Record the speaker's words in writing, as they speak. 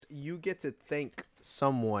you get to thank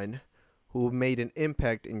someone who made an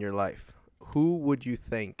impact in your life, who would you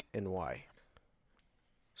thank and why?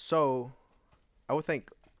 So, I would thank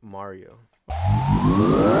Mario.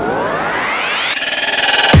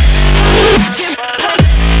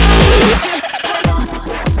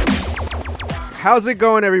 How's it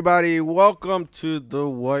going, everybody? Welcome to the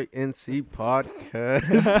YNC podcast.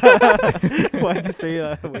 Why'd you say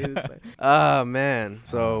that? Wait a second. Man.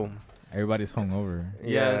 So everybody's hungover.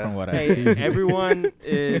 Yeah. From what I Hey, see. everyone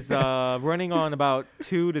is running on about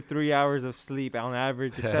 2 to 3 hours of sleep on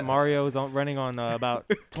average, except Mario is running on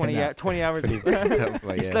about 20 hours.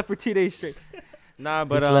 He slept for 2 days straight. Nah,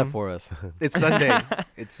 but he slept for us. it's Sunday.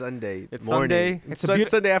 It's Sunday It's morning. Sunday.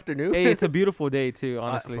 It's Sunday afternoon. Hey, it's a beautiful day too.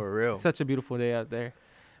 Honestly, for real. such a beautiful day out there.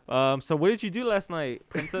 So what did you do last night,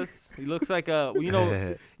 Princess? You looks like you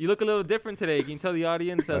look a little different today. Can you tell the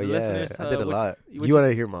audience, the listeners? I did a lot. what You want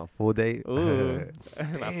to hear my full day? Ooh,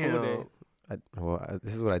 my full day.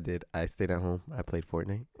 This is what I did. I stayed at home. I played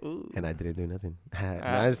Fortnite, Ooh. and I didn't do nothing.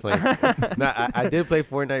 I was playing. I did play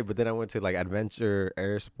Fortnite, but then I went to like Adventure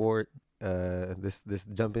Air Sport. This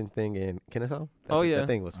jumping thing in Kennesaw. That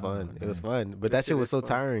thing was fun. It was fun, but that shit was so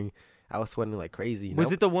tiring. I was sweating like crazy.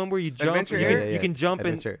 Was it the one where you jump? Adventure and Air? you can jump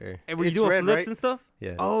Adventure Air. and were you It's doing red, flips right? and stuff?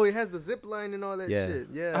 Yeah. Oh, it has the zip line and all that Yeah. shit.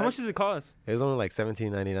 Yeah. How much does it cost? It was only like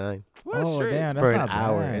 $17.99 Well, straight. damn, that's for an not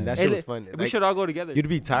hour, bad. and that Hey, shit was fun. We Like, should all go together. You'd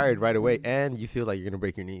be tired right away, and you feel like you're gonna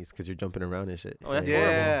break your knees because you're jumping around and shit. Oh, that's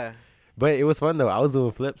Yeah. But it was fun though. I was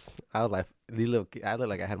doing flips. I was like I looked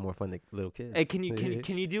like I had more fun than little kids. Hey, can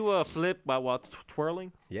you do a flip while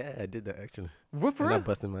twirling? Yeah, I did that actually. What for And I real?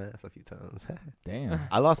 busted my ass a few times. Damn.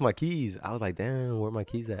 I lost my keys. I was like, damn, where are my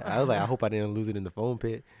keys at? I was like, I hope I didn't lose it in the phone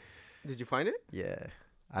pit. Did you find it? Yeah.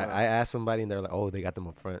 I asked somebody and they're like, oh, they got them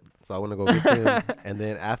up front. So I want to go get them. And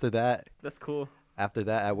then after that, That's cool.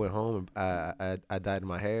 I went home and I dyed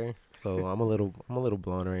my hair. So I'm a little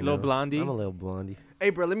blonde right now. Little blondie. I'm a little blondie. Hey,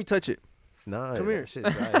 bro, let me touch it. Nah, Come that here. shit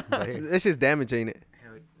dyed right here. It's just damage, ain't it?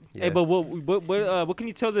 Yeah. Hey, but what can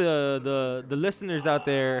you tell the listeners out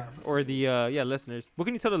there, or the listeners? What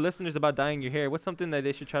can you tell the listeners about dyeing your hair? What's something that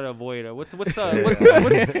they should try to avoid? Or what's what's some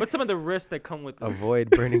of the risks that come with it? Avoid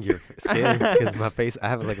burning your skin because my face, I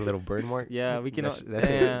have like a little burn mark. Yeah, we can. That shit-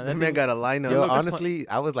 Yeah, That man got a line up. Yo, Look, honestly,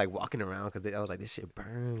 I was like walking around because I was like, this shit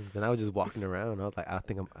burns, and I was just walking around. I was like, I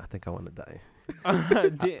think I want to die.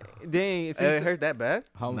 Dang. So It hurt that bad?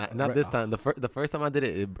 Not this time. The first time I did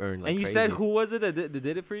it, it burned like and you crazy. said who was it that did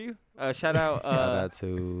it for you? Shout out. Shout out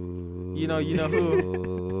to you know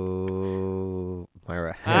who?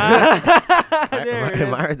 Myra. There it is.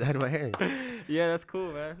 Myra dyed my hair. Yeah, that's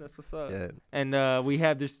cool, man. That's what's up. Yeah. And we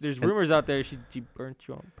have there's rumors out there she burnt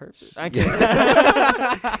you on purpose. I can't.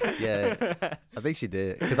 Yeah, I think she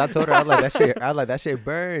did. Cause I told her I was like that shit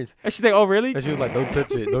burns. And she's like, oh really? And she was like, don't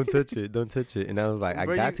touch it, don't touch it, don't touch it. And I was like, I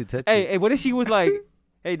Bro, got to touch Hey, it. hey, what if she was like,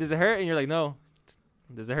 hey, does it hurt? And you're like, no.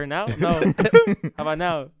 Does it hurt now? No. How about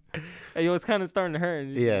now? Hey, yo, it's kind of starting to hurt.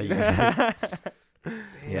 Yeah.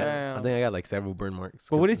 Yeah, Damn. I think I got like several burn marks.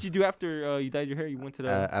 But what did you do after you dyed your hair? You went to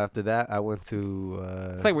the. After that, I went to.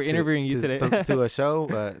 It's like we're interviewing you today. To a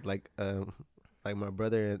show, like my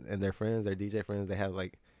brother and their friends, their DJ friends, they have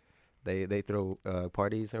like, they throw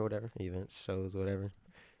parties or whatever, events, shows, whatever.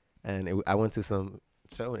 And I went to some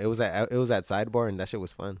show. It was at Sidebar, and that shit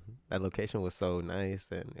was fun. That location was so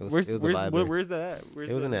nice, and it was a vibe. Where's that at?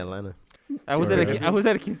 It was in Atlanta. I was at a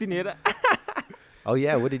quinceañera. Oh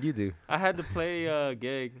yeah, what did you do? I had to play a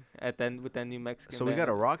gig with that New Mexican. So we band. got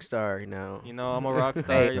a rock star now. You know, I'm a rock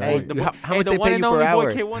star. Hey, you know, hey, the how much the they one pay and you per only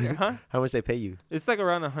hour? Boy K1, huh? How much they pay you? It's like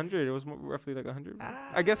around 100. It was roughly like 100.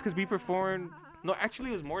 I guess because we performed. No,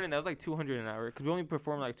 actually, it was more than that. It was like 200 an hour because we only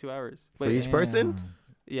performed like 2 hours. For each person?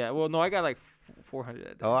 Yeah. Well, no, I got like 400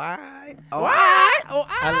 that day. Oh,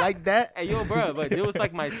 I like that. Hey, yo, bro, but it was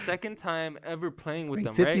like my second time ever playing with They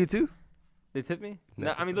them, tip right? you too? They tip me? No.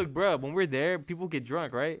 No, I mean, look, bro, when we're there, people get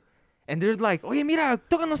drunk, right? And they're like, oye, mira,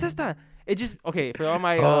 tócanos esta. It just, okay, for all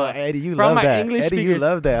my, Eddie, you for all love my that. English Eddie, you speakers,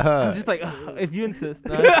 love that, huh? I'm just like, ugh, if you insist.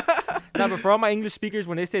 Nah, but for all my English speakers,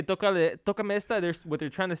 when they say tócame esta, what they're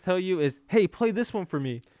trying to tell you is, hey, play this one for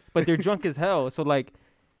me. But they're drunk as hell. So, like,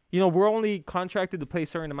 you know, we're only contracted to play a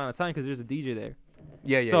certain amount of time because there's a DJ there.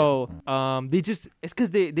 Yeah. So, it's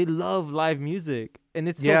because they love live music. And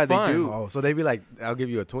it's Yeah, so they fun. do. Oh, so they be like, I'll give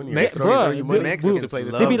you a 20. Mex- Throw bro, you money Mexicans to play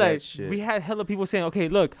this love They'd be song. that like, shit. we had hella people saying, okay,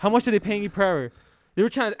 look, how much are they paying you per hour? They were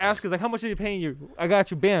trying to ask us, like, how much are they paying you? I got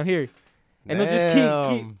you, bam, here. And they'll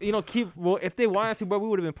just keep, well, if they wanted to, bro, we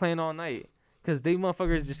would have been playing all night. Because they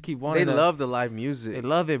motherfuckers just keep wanting They to. love the live music. They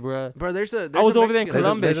love it, bro. Bro, there's I was over there in Mexican-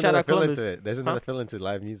 Colombia. Shout out feeling Columbus. to it. There's another feeling to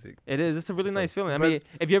live music. It is. It's a really So- nice feeling. I But- mean,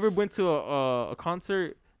 if you ever went to a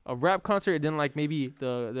concert a rap concert, and then like maybe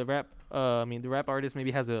the rap the rap artist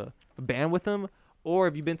maybe has a band with them, or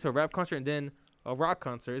if you've been to a rap concert and then a rock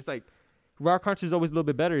concert, it's like rock concert is always a little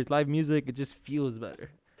bit better. It's live music. It just feels better.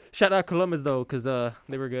 Shout out Columbus though, cause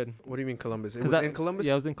they were good. What do you mean Columbus? It 'Cause was in Columbus.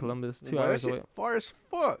 Yeah, I was in Columbus 2 Wow, that hours shit away. far as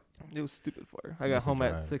fuck. It was stupid far. I got That's a home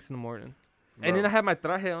at drive. 6 in the morning, Bro. and then I had my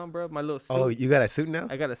traje on, bro. My little suit. Oh, you got a suit now?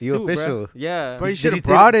 I got a You suit, official. bro. Yeah. Bro, you Did should he have take-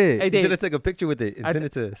 brought it. Hey, You Dave, should have taken a picture with it and I sent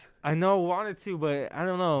it to us. I know I wanted to, but I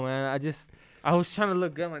don't know, man. I was trying to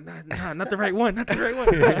look good. I'm like, nah, not the right one, not the right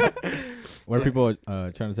one. Were Yeah. people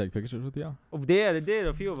trying to take pictures with y'all? Oh, yeah, they did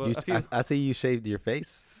a few of You, us. A few. I see you shaved your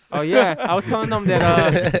face. Oh yeah, I was telling them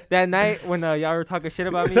that that night when y'all were talking shit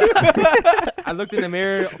about me, I looked in the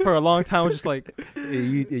mirror for a long time. I was just like,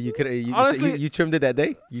 You could Honestly- you trimmed it that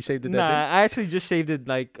day. You shaved it nah. that I actually just shaved it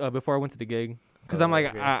like before I went to the gig, cause Oh, I'm like,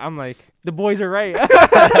 okay. I'm like, the boys are right.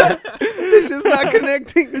 This is not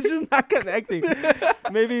connecting. It's just not connecting.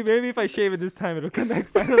 Maybe if I shave it this time, it'll connect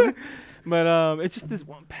finally. But it's just this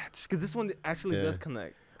one patch, cause this one actually Yeah. does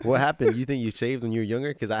connect. day. What happened? You think you shaved when you were younger?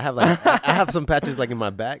 Because I have like I have some patches like in my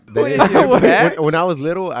back. that Wait, is- your back? when I was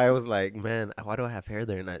little, I was like, man, why do I have hair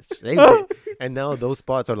there? And I shaved it. And now those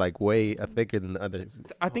spots are like way thicker than the other.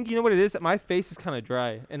 I think you know what it is. My face is kind of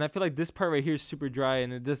dry, and I feel like this part right here is super dry,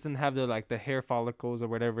 and it doesn't have the hair follicles or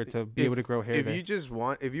whatever to be able to grow hair. If there.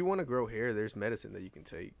 you want to grow hair, there's medicine that you can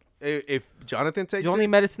take. If Jonathan takes The only it,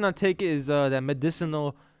 medicine I take is that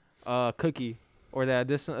medicinal cookie or that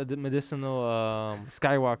medicinal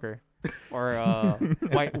Skywalker or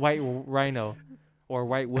white rhino or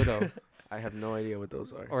white widow I have no idea what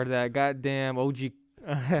those are. or that goddamn OG.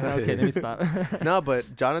 Okay, let me stop. No,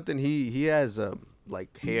 but Jonathan, he has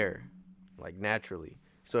like hair, like naturally.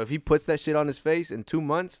 So if he puts that shit on his face in 2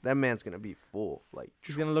 months, that man's gonna be full, like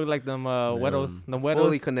He's gonna look like them wedos, the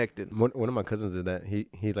fully wedos. connected. One of my cousins did that.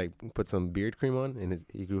 He like put some beard cream on and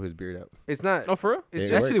he grew his beard out. It's not. Oh, for real? It's It It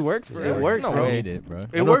just actually works. works. For It real? works, no bro. I way. hate it, bro.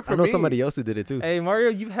 It worked for I know me. somebody else who did it too. Hey Mario,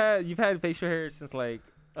 you've had facial hair since like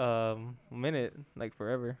a minute, like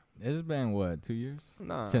forever. It's been what, 2 years?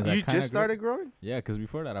 Nah. Since I You kinda just started growing. Yeah, because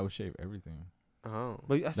before that I would shave everything. Oh,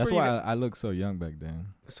 But I That's swear you why I look so young back then.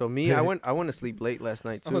 so me, I went to sleep late last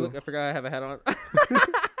night Oh, too. look, I forgot I have a hat on.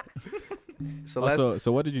 So last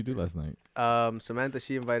So what did you do last night? Samantha,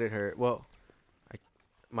 she invited her. Well,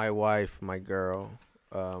 my wife, my girl.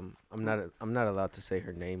 I'm not allowed to say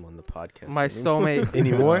her name on the podcast. My anymore. soulmate.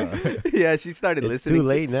 Anymore? Yeah, she started It's listening. too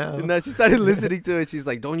late now. No, she started listening to it. She's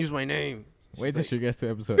like, "Don't use my name." Wait till she gets to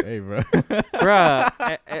episode 8, bro.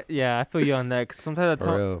 Bruh, yeah, I feel you on that. 'Cause sometimes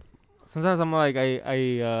For real. sometimes I'm like, I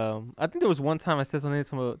think there was one time I said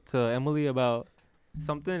something to Emily about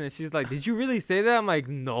something, and she's like, "Did you really say that?" I'm like,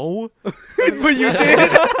 "No," But you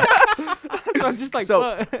did. So I'm just like, So-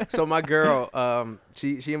 "What?" So my girl,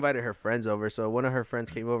 she invited her friends over. So one of her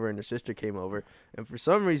friends came over and her sister came over, and for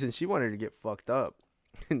some reason she wanted to get fucked up,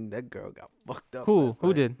 and that girl got fucked up. Who? last Who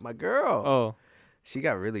night. did? My girl. Oh, She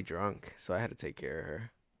got really drunk, so I had to take care of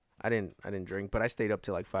her. I didn't drink, but I stayed up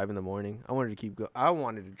till like 5 a.m. I wanted to keep going. I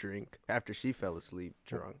wanted to drink after she fell asleep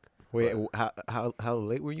drunk. Wait, how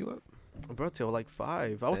late were you up? Bro, till like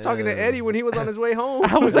 5. I was talking to Damn. Eddie when he was on his way home.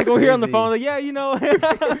 I was like That's over here on the crazy. phone, like, yeah, you know,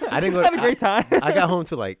 I didn't go. had a great time. I got home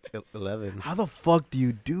till like 11. How the fuck do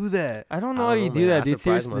you do that? I don't know I how don't you know, do man. that, I dude.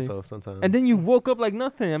 surprise Seriously. myself sometimes. And then you woke up like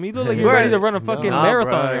nothing. I mean, you look like you're Right. ready to run a No. fucking Nah,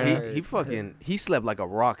 marathon. bro. right? He slept like a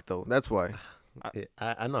rock though. That's why.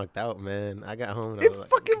 I knocked out, man. I got home. And I It was like,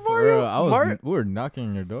 fucking Mario. Bro, we were knocking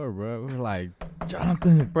on your door, bro. We were like,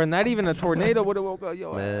 Jonathan. Bro, not even a tornado would have woke up.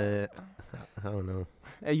 Yo, man, I don't know.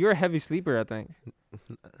 hey, you're a heavy sleeper, I think.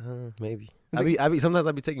 Maybe. I be sometimes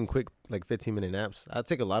I be taking quick like 15-minute naps. I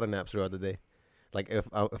take a lot of naps throughout the day. Like if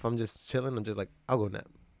I'm just chilling, I'm just like I'll go nap.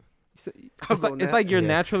 It's like you're Yeah.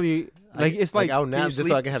 naturally like it's like I'll Can nap you just sleep,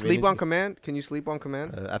 so I can have sleep on energy. command? Can you sleep on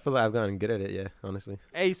command? I feel like I've gotten good at it. Yeah, honestly.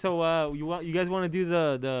 hey, so you guys want to do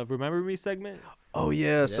the remember me segment? Oh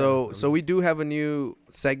yeah. Yeah, So we do have a new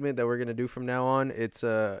segment that we're gonna do from now on. It's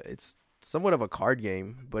somewhat of a card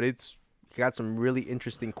game, but it's got some really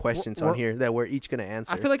interesting questions on we're- here that we're each gonna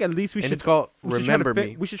answer. I feel like at least we and should. it's called we should try to Remember fi-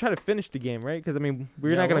 Me. We should try to finish the game, right? Because I mean,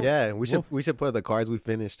 we're Yeah, not gonna. Yeah, we should put the cards we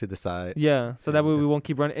finished to the side. Yeah, so that way Yeah. we won't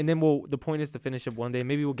keep running, and then the point is to finish it one day.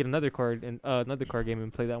 Maybe we'll get another card and another card game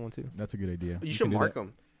and play that one too. That's a good idea. You We should can do mark that.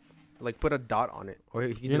 them, like put a dot on it. Or he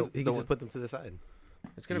You can know, just, he the can one- just put them to the side.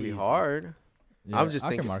 It's gonna be Easy. hard. Yeah, I'm just I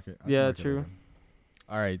thinking- can mark it. I can Yeah, mark it true. later.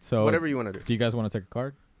 All right, so Whatever you want to do. do you guys want to take a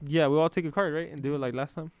card? Yeah, we all take a card, right, and do it like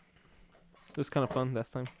last time. It was kind of fun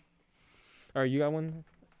last time. All right, you got one?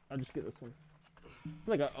 I'll just get this one. I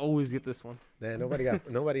feel like I always get this one. Yeah, nobody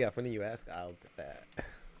got funny. You ask, I'll get that.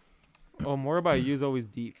 Oh, more about you is always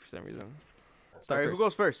deep for some reason. All right, who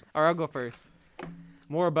goes first? All right, I'll go first.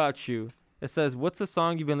 More about you. It says, "What's the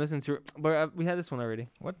song you've been listening to?" But we had this one already.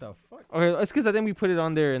 What the fuck? Okay, it's because I think we put it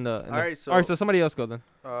on there in the. All right, all right, so somebody else go then.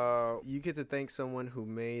 You get to thank someone who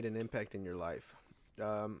made an impact in your life.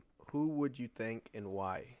 Who would you thank and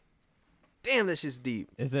why? Damn, that's just deep.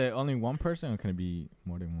 Is it only one person or can it be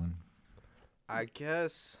more than one? I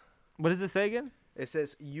guess What does it say again? it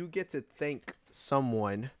says you get to thank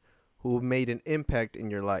someone who made an impact in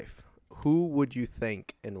your life. Who would you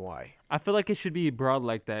thank and why? I feel like it should be broad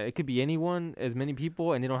like that. It could be anyone, as many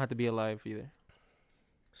people, and they don't have to be alive either.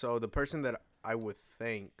 So the person that I would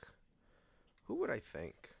thank, who would I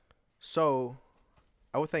thank? So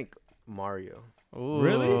I would thank Mario.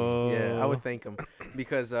 Really? Yeah, I would thank him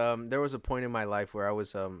because there was a point in my life where I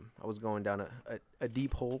was going down a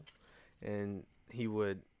deep hole, and he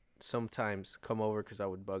would sometimes come over because I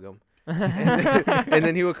would bug him, and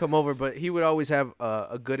then he would come over, but he would always have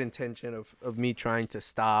a good intention of me trying to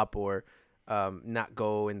stop or not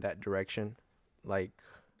go in that direction, like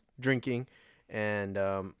drinking, and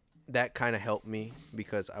that kind of helped me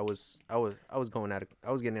because I was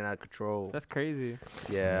getting out of control. That's crazy.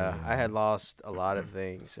 Yeah, I had lost a lot of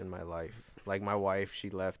things in my life. Like my wife, she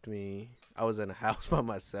left me. I was in a house by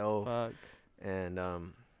myself, Fuck. and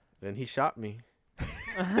then he shot me.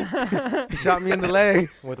 He shot me in the leg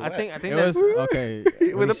With I what? think It that's was okay.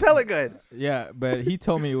 with when a he sh- pellet gun. Yeah, but he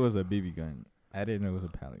told me it was a BB gun. I didn't know it was a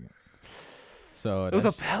pellet gun. So it was a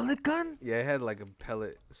that's- pellet gun. Yeah, it had like a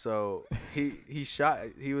pellet. So he shot.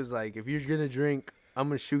 He was like, "If you're gonna drink, I'm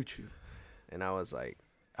gonna shoot you," and I was like,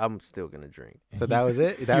 "I'm still gonna drink." So that was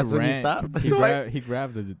it. That's when you stopped. He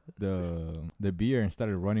grabbed the beer and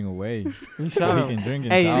started running away You so shot he him. can drink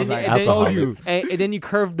it. Hey, So I was and like, then- I and told then- you. And then you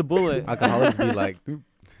curved the bullet. Alcoholics be like,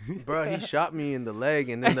 Bro, he shot me in the leg,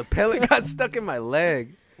 and then the pellet got stuck in my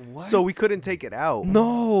leg, so we couldn't take it out.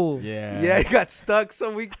 No. Yeah. Yeah, it got stuck,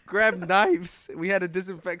 so we grabbed knives. We had to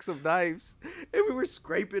disinfect some knives, and we were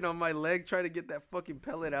scraping on my leg trying to get that fucking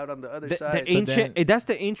pellet out on the other The side. So ancient. then- That's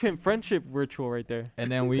the ancient friendship ritual right there.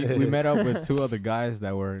 And then we met up with two other guys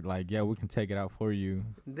that were like, yeah, we can take it out for you.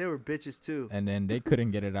 They were bitches too. And then they couldn't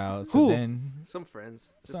get it out. So Who? then Some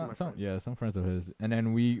friends, just some, my some friends. yeah, some friends of his. And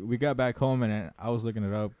then we got back home and then I was looking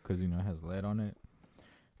it up because, you know, it has lead on it.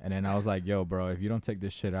 And then I was like, yo, bro, if you don't take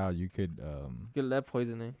this shit out, you could, Get lead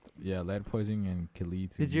poisoning. lead poisoning and could lead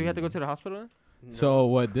to. Did you have to go to the hospital? Then? No. So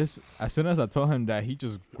what this? As soon as I told him that, he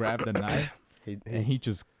just grabbed the knife he, and he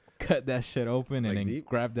just cut that shit open and Like then deep?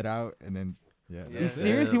 grabbed it out and then yeah. You You that's it.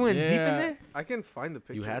 serious? He went deep in Yeah. there? I can find the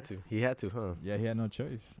picture. you had to. He had to, huh? Yeah, he had no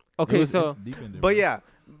choice. It Okay, was so deep in there, But bro. yeah,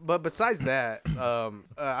 but besides that,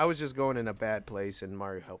 I was just going in a bad place, and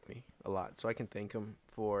Mario helped me a lot. So I can thank him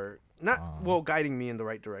for guiding me in the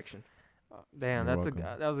right direction. damn, You're that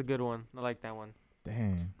welcome. was a good one. I like that one.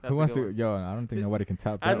 Damn. That's Who a wants good to? one. Yo, I don't think Did- nobody can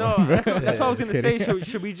top that. I know. one, bro. That's what I was Just gonna say. kidding.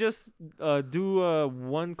 Should we just do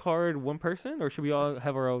one card, one person, or should we all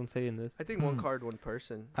have our own say in this? I think one card, one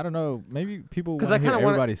person. I don't know. Maybe people 'Cause want I to hear kinda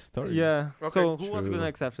wanna- everybody's story. Yeah. Okay. So who wants to go True.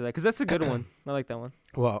 next after that? Because that's a good one. I like that one.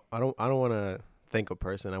 Well, I don't want to think a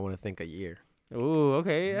person. I want to think a year. Ooh,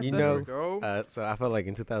 okay. That's, You that's- know, There we go. So I felt like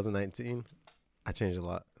in 2019, I changed a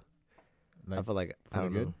lot. I Like, feel like I pretty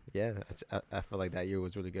don't good? know. Yeah, I feel like that year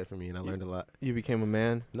was really good for me, and I learned a lot. You became a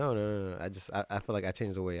man. No. I feel like I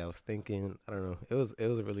changed the way I was thinking. I don't know. It was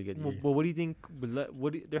a really good year. Well, what do you think?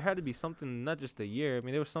 There had to be something, not just a year. I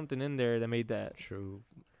mean, there was something in there that made that. True.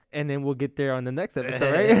 And then we'll get there on the next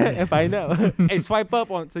episode, right? If I know. Hey, swipe up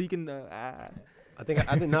on so you can.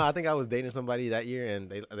 I think I was dating somebody that year, and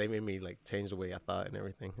they made me like change the way I thought and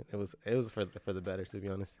everything. It was for the better, to be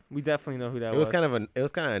honest. We definitely know who that It was.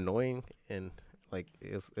 was kind of annoying, and like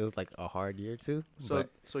it was like a hard year too.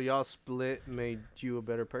 So y'all split made you a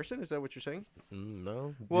better person? Is that what you're saying?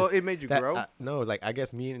 No. Well, just it made you grow. no, like I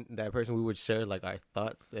guess me and that person, we would share like our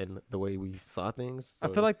thoughts and the way we saw things. I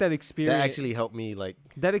so feel like that experience. that actually helped me like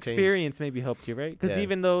that experience maybe helped you, right? Because Yeah.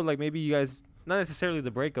 even though like maybe you guys, not necessarily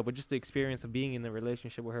the breakup, but just the experience of being in the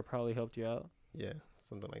relationship with her probably helped you out. yeah,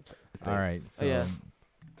 something like that. all right. So, yeah.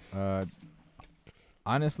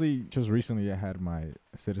 honestly, just recently I had my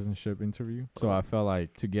citizenship interview, so I felt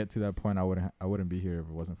like to get to that point, I wouldn't be here if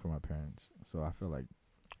it wasn't for my parents. So I feel like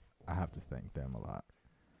I have to thank them a lot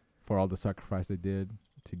for all the sacrifice they did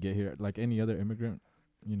to get here. Like any other immigrant,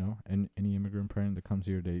 you know, and any immigrant parent that comes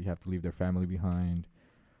here, they have to leave their family behind,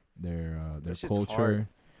 their That shit's culture. hard.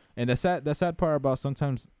 And the sad part about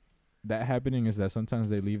sometimes that happening is that sometimes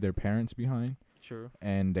they leave their parents behind. True.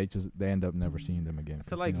 And they end up never seeing them again. I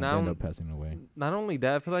feel 'cause, like they now- end up passing away. Not only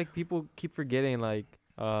that, I feel like people keep forgetting like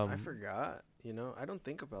I forgot. I don't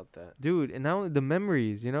think about that. dude, and now the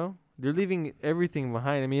memories, They're leaving everything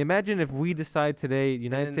behind. I mean, imagine if we decide today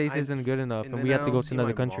United then States I- isn't good enough and then we have I to don't go to see another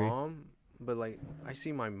my country. Mom, but like I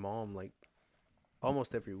see my mom like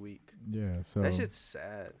almost every week. Yeah. So. That shit's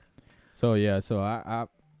sad. So yeah. So I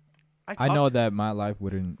talk know to that my life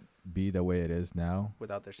wouldn't be the way it is now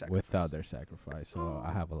without their sacrifice. without their sacrifice. So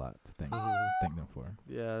I have a lot to thank them for.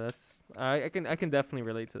 Yeah, that's I can definitely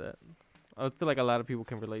relate to that. I feel like a lot of people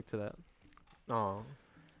can relate to that. Oh,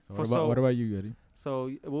 So So- what about you, Eddie?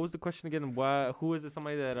 So what was the question again? Why? Who is it?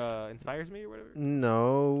 Somebody that inspires me or whatever?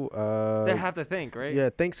 no. They have to think, right? Yeah,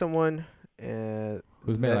 thank someone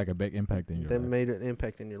Who's made that- like a big impact in your that life? made an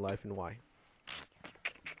impact in your life and why.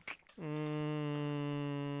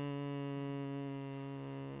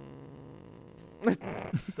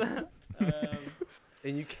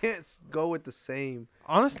 And you can't go with the same.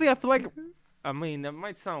 Honestly, I feel like, I mean, that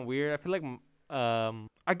might sound weird. I feel like,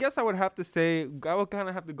 I guess I would have to say, I would kind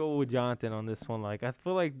of have to go with Jonathan on this one. Like, I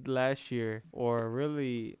feel like last year, or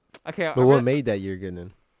really, okay. But what made that year good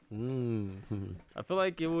then? I feel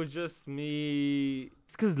like it was just me.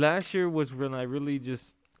 It's because last year was when I really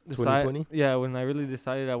just 2020? Yeah, when I really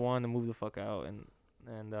decided I wanted to move the fuck out and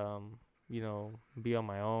be on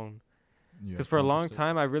my own. You Because for a long accomplished it?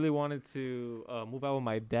 time, I really wanted to move out with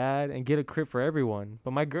my dad and get a crib for everyone.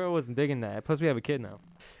 But my girl wasn't digging that. Plus, we have a kid now.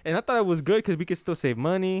 And I thought it was good because we could still save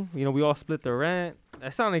money. You know, we all split the rent.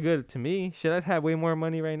 That sounded good to me. Shit, I'd have way more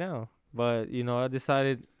money right now. But, I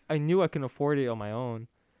decided, I knew I can afford it on my own.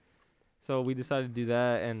 So we decided to do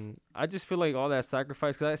that. And I just feel like all that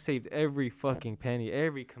sacrifice, because I saved every fucking penny,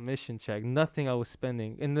 every commission check, nothing I was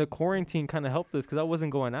spending. And the quarantine kind of helped us because I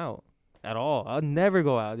wasn't going out at all. I'd never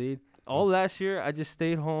go out, dude. All last year, I just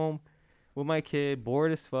stayed home with my kid,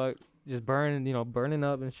 bored as fuck, just burning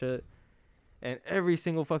up and shit. And every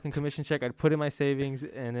single fucking commission check I'd put in my savings,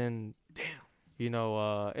 and then,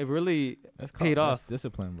 it really That's paid that's off.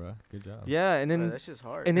 discipline, bro. Good job. Yeah. And then, That's just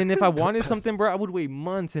hard. and then if I wanted something, bro, I would wait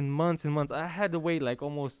months and months and months. I had to wait like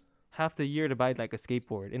almost half the year to buy like a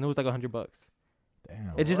skateboard, and it was like $100.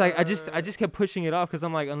 Damn. It just like I just kept pushing it off because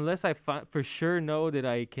I'm like, unless I for sure know that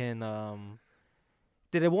I can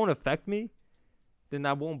that it won't affect me, then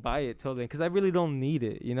I won't buy it till then because I really don't need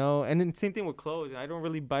it, And then same thing with clothes. I don't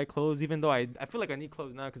really buy clothes, even though I feel like I need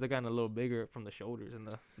clothes now because I gotten a little bigger from the shoulders and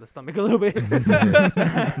the stomach a little bit.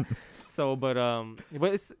 So, but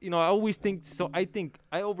it's I always think so. I think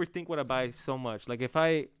I overthink what I buy so much. Like if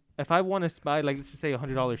I want to buy like let's just say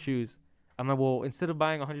 $100 shoes, I'm like, well, instead of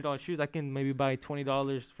buying $100 shoes, I can maybe buy $20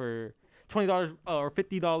 or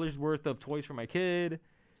 $50 worth of toys for my kid.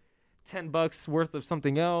 $10 worth of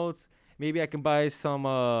something else. Maybe I can buy some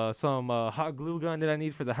hot glue gun that I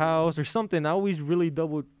need for the house or something. I always really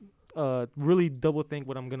double think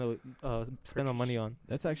what I'm gonna spend my money on.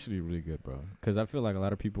 That's actually really good, bro. Because I feel like a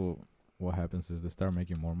lot of people, what happens is they start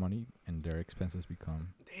making more money and their expenses become.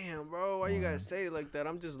 Damn, bro, why you Yeah. gotta say it like that?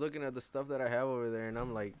 I'm just looking at the stuff that I have over there, and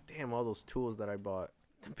I'm like, damn, all those tools that I bought.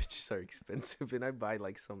 The bitches are expensive, and I buy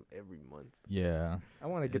like some every month. Yeah. I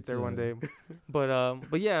want to get It's there one a- day,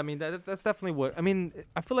 but yeah, I mean that's definitely what I mean.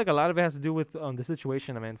 I feel like a lot of it has to do with the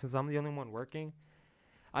situation I'm in. Since I'm the only one working,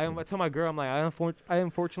 I tell my girl I'm like I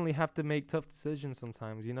unfortunately have to make tough decisions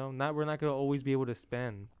sometimes. We're not gonna always be able to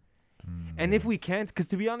spend. And if we can't, because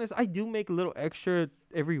to be honest, I do make a little extra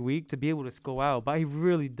every week to be able to go out, but I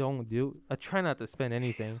really don't do. I try not to spend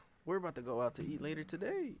anything. We're about to go out to eat later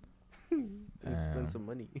today. And Damn. spend some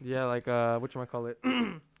money. Yeah, like whatchamacallit.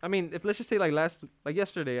 I mean, if let's just say like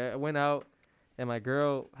yesterday, I went out and my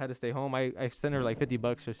girl had to stay home. I sent her like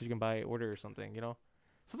 $50 so she can buy order or something,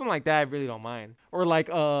 something like that. I really don't mind. Or like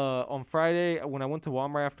on Friday when I went to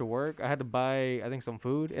Walmart after work, I had to buy I think some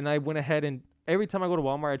food, and I went ahead and every time I go to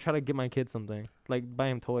Walmart, I try to get my kid something, like buy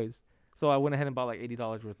him toys. So I went ahead and bought like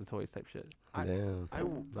 $80 worth of toys type shit. Damn. I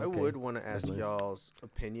Okay. would want to That's ask nice. y'all's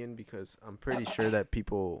opinion because I'm pretty sure that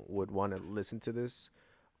people would want to listen to this.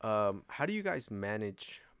 How do you guys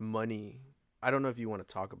manage money? I don't know if you want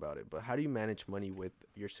to talk about it, but how do you manage money with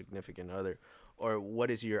your significant other? Or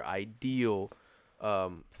what is your ideal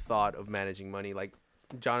thought of managing money? Like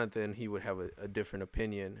Jonathan, he would have a different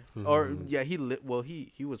opinion. Or Mhm. yeah,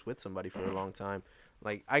 he was with somebody for a long time.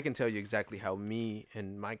 Like I can tell you exactly how me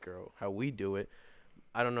and my girl, how we do it.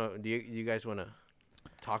 I don't know. Do you guys want to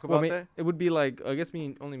talk about that? It would be like I guess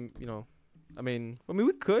me only I mean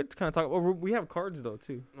we could kind of talk. Or we have cards though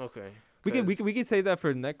too. Okay. We could say that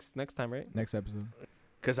for next time, right? Next episode.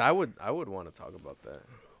 Because I would want to talk about that.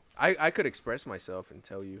 I could express myself and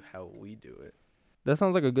tell you how we do it. That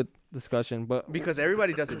sounds like a good discussion, but Because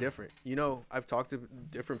everybody does it different. I've talked to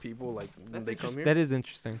different people like when they come here. That is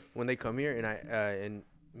interesting. When they come here, and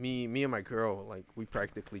me and my girl, like we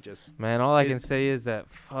practically just. Man, all I can It's- say is that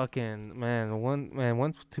fucking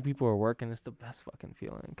once two people are working, it's the best fucking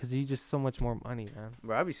feeling because you just so much more money, man.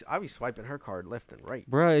 Bro, I be swiping her card left and right.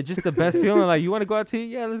 Bro, it's just the best feeling. Like, you want to go out to eat?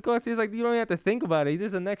 Yeah, let's go out to eat. It's like you don't even have to think about it.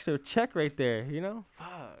 There's an extra check right there, you know?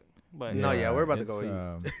 Fuck. But No, yeah, we're about to go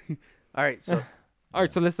it's, eat. All right, so all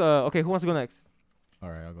right, so let's okay, who wants to go next? All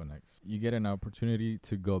right, I'll go next. You get an opportunity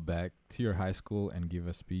to go back to your high school and give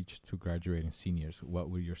a speech to graduating seniors. What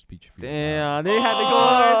would your speech be? Damn, they had to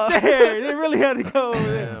go right there. They really had to go over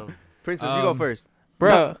there. damn. Princess, you go first.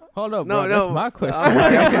 Bro, Hold up, No, bro. That's no. my question.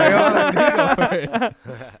 I'm sorry,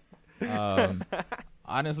 I'm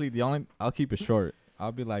Honestly, I'll keep it short.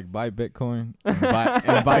 I'll be like, buy Bitcoin and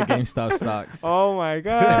buy GameStop stocks. oh my And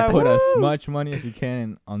God. put as woo. much money as you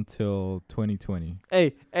can until 2020.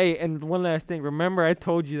 Hey, and one last thing. Remember, I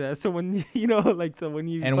told you that. So when when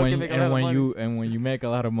you And fucking when make a lot of money, when you make a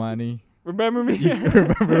lot of money, remember me. you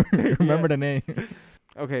remember the name.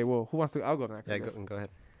 Okay, well, who wants to? I'll go next. I Yeah, guess. go ahead.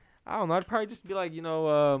 I don't know. I'd probably just be like,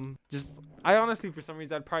 I honestly, for some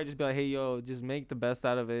reason, I'd probably just be like, hey, yo, just make the best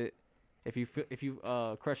out of it. If you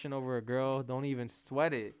crushing over a girl, don't even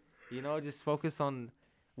sweat it. You know, just focus on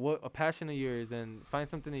what a passion of yours and find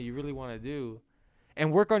something that you really want to do,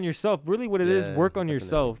 and work on yourself. Really, what it is, Yeah, work on definitely.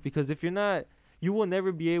 yourself. Because if you're not, you will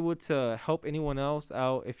never be able to help anyone else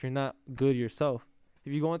out if you're not good yourself.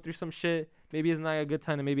 If you're going through some shit, maybe it's not a good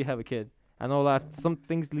time to maybe have a kid. I know some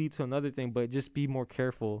things lead to another thing, but just be more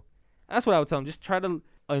careful. That's what I would tell them. Just try to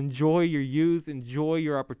enjoy your youth, enjoy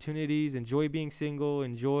your opportunities, enjoy being single,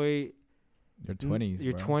 enjoy Your 20s.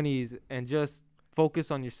 your bro. 20s, and just focus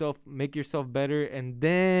on yourself, make yourself better, and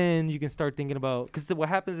then you can start thinking about, because what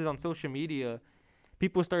happens is on social media,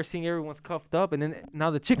 people start seeing everyone's cuffed up, and then now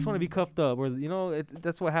the chicks want to be cuffed up, or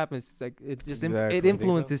that's what happens. It's like it just Exactly. it Think so?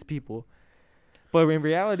 influences people. But in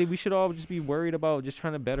reality, we should all just be worried about just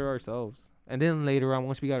trying to better ourselves. And then later on,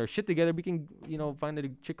 once we got our shit together, we can, find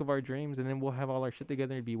the chick of our dreams, and then we'll have all our shit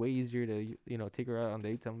together. It'd be way easier to, take her out on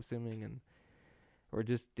dates, I'm assuming, or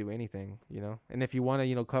just do anything, And if you want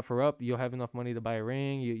to, cuff her up, you'll have enough money to buy a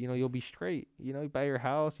ring. You'll be straight. You buy your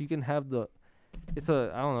house. You can have I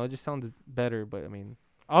don't know. It just sounds better, but I mean,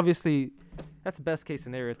 obviously, that's the best case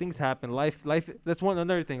scenario. Things happen. Life. That's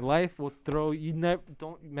another thing. Life will throw you.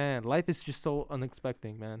 Man. Life is just so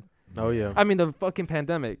unexpected, man. Oh yeah. I mean, the fucking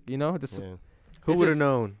pandemic. Yeah. Who it's would have just-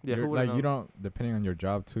 known? Yeah. You're- Who like would've you known? don't, depending on your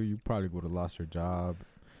job too, you probably would have lost your job.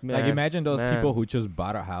 Like Man, imagine those man. people who just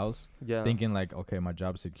bought a house Yeah. thinking like, okay, my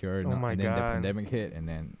job's secure, Oh my and then the God. pandemic hit, and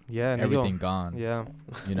then Yeah. and everything gone. Yeah.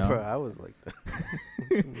 You know. Bro, I was like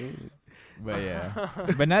that. But yeah,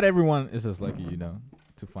 but not everyone is as lucky,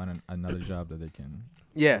 to find another job that they can.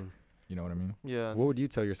 Yeah. You know what I mean? Yeah. What would you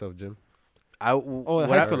tell yourself, Jim? high school-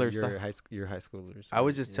 schoolers, Your high schoolers. I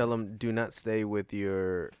would just tell them, do not stay with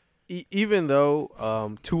your. Even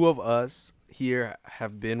though two of us here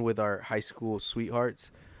have been with our high school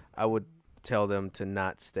sweethearts, I would tell them to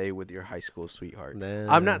not stay with your high school sweetheart.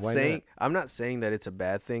 I'm not saying that it's a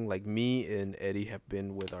bad thing. Like me and Eddie have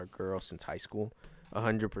been with our girl since high school,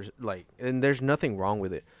 100%. Like, and there's nothing wrong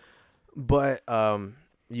with it, but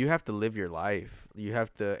you have to live your life. You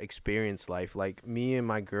have to experience life. Like me and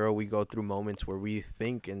my girl, we go through moments where we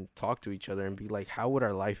think and talk to each other and be like, how would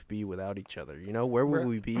our life be without each other? Where would Bruh.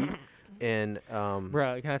 we be? And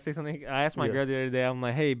Bro, can I say something? I asked my Yeah. girl the other day. I'm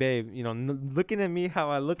like, hey, babe, looking at me how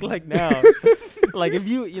I look like now, like if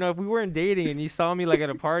if we weren't dating and you saw me like at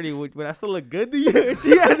a party, would I still look good to you?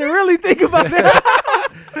 She had to really think about that.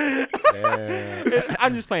 Yeah.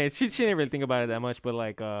 I'm just playing. She didn't really think about it that much, but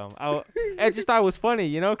like, I just thought it was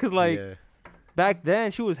funny, because like Yeah. back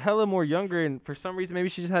then she was hella more younger, and for some reason maybe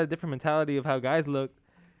she just had a different mentality of how guys look,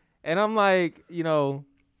 and I'm like,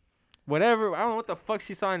 whatever. I don't know what the fuck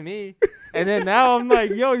she saw in me. And then now I'm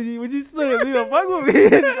like, yo, would you still, fuck with me? I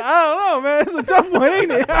don't know, man. It's a tough one,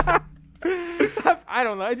 ain't it? I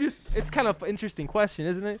don't know. It's kind of an interesting question,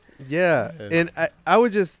 isn't it? yeah, Yeah. and I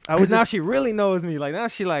would just Because now she really knows me. Like now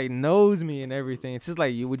she like knows me and everything. It's just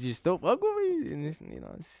like, would you still fuck with me? And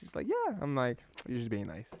she's like, yeah. I'm like, you're just being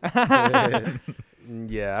nice.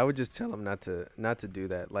 Yeah, I would just tell him not to do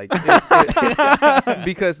that. Like,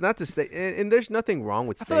 because not to stay, and there's nothing wrong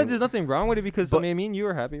with I feel staying. like there's nothing wrong with it because But- me and you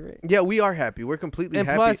are happy, right? Yeah, we are happy. We're completely And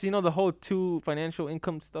happy. plus, the whole financial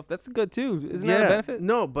income stuff, that's good too. Isn't that a benefit?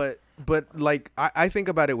 No, but like I think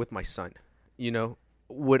about it with my son.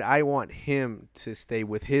 Would I want him to stay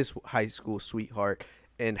with his high school sweetheart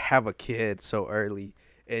and have a kid so early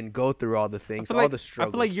and go through all the things, all the I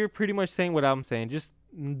struggles? feel like you're pretty much saying what I'm saying. Just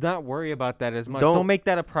not worry about that as much. Don't- Don't make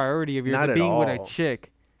that a priority of yours. Not Of at being with a all.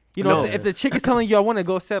 chick You know, No. if the chick is telling you I want to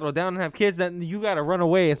go settle down and have kids, then you gotta run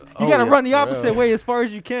away. You Oh, gotta yeah, run the for opposite real. way as far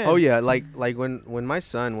as you can. Oh yeah, like when my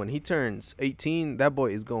son, when he turns 18, that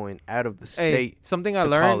boy is going out of the Hey, state. something I to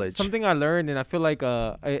learned. college. Something I learned, and I feel like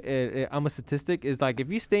I'm a statistic. Is like if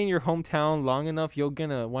you stay in your hometown long enough, you're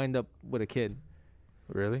gonna wind up with a kid.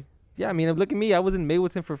 Really? Yeah, I mean, look at me. I was in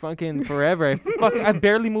Maywoodson for fucking forever. I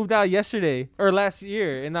barely moved out yesterday or last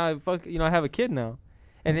year, and I I have a kid now.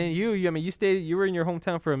 And then you were in your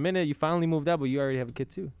hometown for a minute. You finally moved out, but you already have a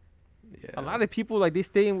kid too. Yeah. A lot of people like they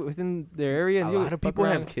stay within their area. A And you lot of fuck people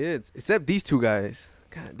have around. kids, except these two guys.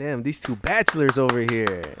 God damn, these two bachelors over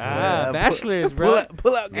here. Bachelors, bro.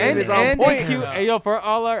 Pull out game And, is on and point. cute. Hey, yo, for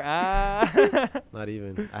all our Not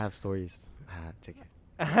even. I have stories. Check it.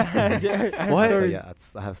 What? So Stories. yeah,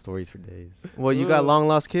 I have stories for days. Well, you got Ooh. long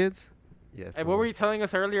lost kids? Yes. Hey, what were you telling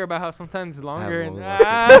us earlier about how sometimes it's longer and long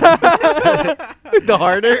The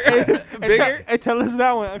harder, bigger? Hey, tell us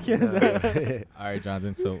that one. I'm kidding. All right,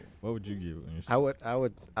 Jonathan. So, what would you give? On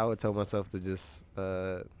your I would tell myself to just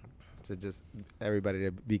everybody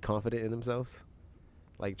to be confident in themselves,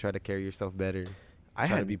 like try to carry yourself better. I Try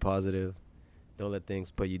to had be positive. Don't let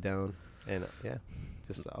things put you down, and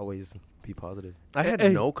just always be positive. I had Hey,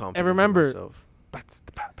 no confidence remember- in myself.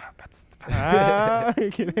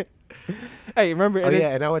 Kidding. Hey, remember? Oh and then- yeah,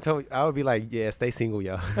 and I would be like, yeah, stay single,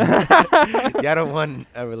 y'all. Y'all don't want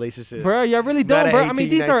a relationship. bro, y'all really Not don't, at bro. 18, I mean,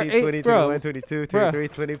 these 19, are 20, bro. 21, 22, Bro. 23,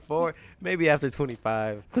 24, maybe after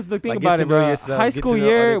 25. Because think Like, about get it, to know bro. yourself, High get to school know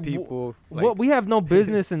year, other people. what we have no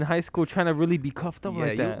business in high school trying to really be cuffed up yeah,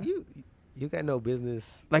 like that. you got no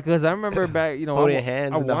business Like, cause I remember back, holding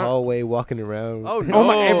hands in the want- hallway, walking around. Oh no! Oh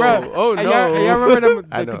my, hey, bro. Oh Hey, no! y'all remember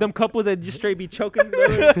I them, know. them couples that just straight be choking?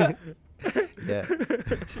 Should Yeah,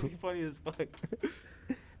 be funny as fuck.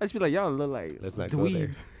 I just be like, y'all look like let's not go there.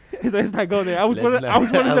 dweebs. Let's not go there. I was Let's one. not- I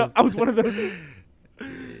was one of I those. was- I was one of those.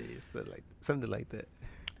 Yeah, something like that.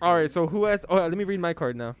 All right. So who has? Oh, let me read my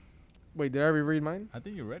card now. Wait, did I already read mine? I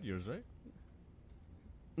think you read yours, right?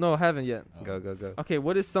 No, I haven't yet. Go. Okay.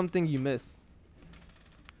 What is something you miss?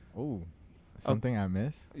 Oh, something I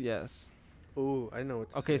miss. Yes. Ooh, I know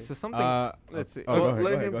what to Okay. say. So something. let's see. Oh, Well, go ahead.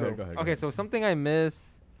 let Go ahead. him Go go. ahead. Go ahead. Okay. So something I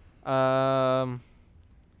miss.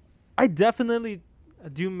 I definitely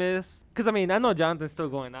do miss, cause I mean I know Jonathan's still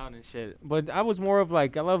going out and shit, but I was more of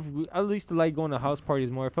like I used to like going to house parties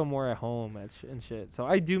more. I felt more at home and shit. So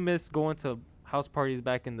I do miss going to house parties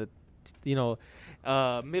back in the, middle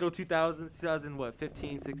 2000s,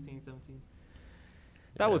 15, 16, 17.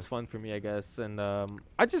 That Yeah. was fun for me, I guess. And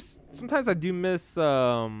sometimes I do miss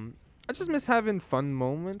I just miss having fun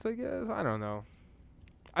moments, I guess. I don't know.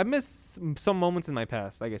 I miss some moments in my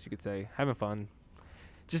past, I guess you could say, having fun.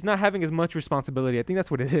 Just not having as much responsibility. I think that's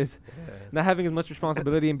what it is. Not having as much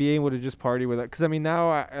responsibility and being able to just party with it. Because I mean, now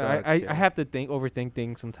I Yeah. have to overthink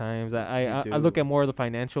things sometimes. I You look do. at more of the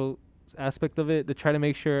financial aspect of it to try to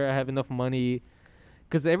make sure I have enough money.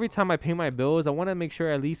 Because every time I pay my bills, I want to make sure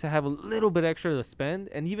at least I have a little bit extra to spend.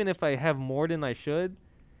 And even if I have more than I should,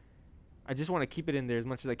 I just want to keep it in there as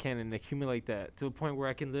much as I can and accumulate that to the point where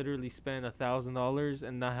I can literally spend $1,000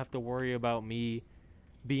 and not have to worry about me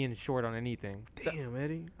being short on anything. Damn,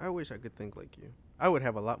 Eddie. I wish I could think like you. I would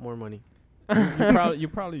have a lot more money. You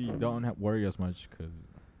probably don't worry as much because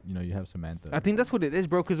you have Samantha. I think that's what it is,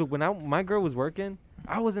 bro. Because when my girl was working,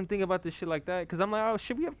 I wasn't thinking about this shit like that. Because I'm like, oh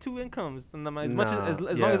shit, we have two incomes, and I'm like, as much as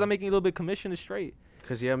long yeah. as I'm making a little bit of commission, is straight.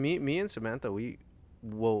 Cause me and Samantha,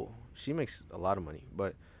 she makes a lot of money,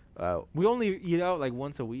 but We only eat out like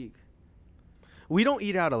once a week. we don't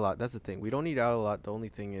eat out a lot. That's the thing. We don't eat out a lot. The only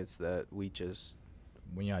thing is that we just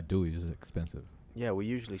when you do, it's just expensive. we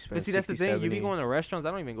usually spend. But see, that's the 60, thing. You 70, be going to restaurants.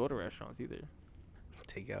 I don't even go to restaurants either.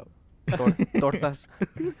 take out tortas.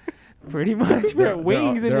 Pretty much, bro.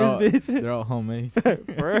 Wings in this bitch. They're all homemade. For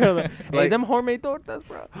real. Hey, Like- them homemade tortas,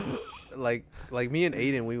 bro. like me and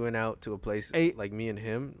Aiden, we went out to a place Hey. like me and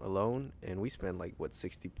him alone, and we spent like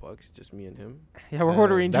 $60, just me and him. Yeah, we're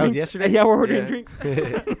ordering that drinks. was yesterday? Yeah, we're ordering Yeah. drinks.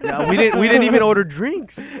 No, we didn't even order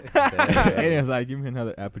drinks. Aiden's like, give me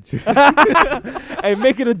another apple juice. Hey,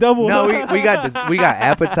 make it a double. No, we got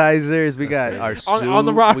appetizers. We got our soup. on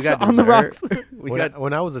the rocks. We got On the dessert. rocks. We when, got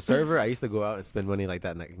when I was a server, I used to go out and spend money like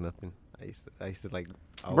that, like nothing. I used to like,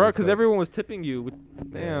 Bro, always because go. everyone was tipping you.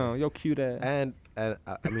 Damn, Yeah. yo, cute ass. And I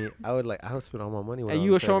mean, I would spend all my money. When And I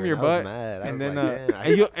you was would show 'em a your server. I butt, was mad. I and was then like,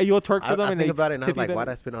 damn, and you'll twerk for them, I and think they about it, and I tip was like, you why'd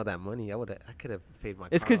better. I spend all that money? I could have paid my.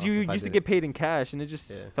 It's car because you off if I used to didn't. get paid in cash, and it just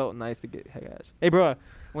Yeah. felt nice to get cash. Hey, bro,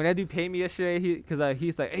 when that dude paid me yesterday,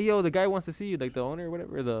 he's like, hey, yo, the guy wants to see you, like the owner or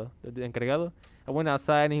whatever, the encargado. I went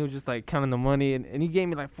outside, and he was just like counting the money, and he gave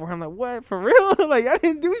me like $400. I'm like, what? For real? Like, I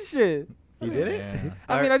didn't do shit. You did it? Yeah.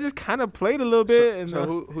 I mean, I just kind of played a little bit. And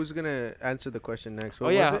who's gonna answer the question next? oh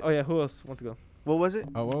What yeah, was it? oh yeah. Who else wants to go? What was it?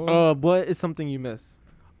 Oh, what was What is something you miss?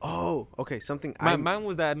 Oh, okay. Something Mine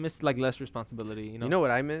was that I missed like less responsibility. You know. You know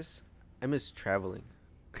what I miss? I miss traveling.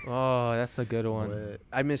 Oh, that's a good one. What?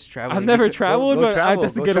 I miss traveling. I've never because- traveled, Go but travel.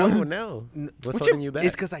 that's a Go good travel one. now. N- What's what holding you back?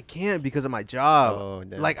 It's because I can't because of my job. Oh,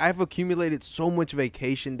 damn. Like I've accumulated so much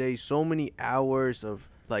vacation days, so many hours of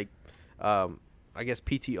like, I guess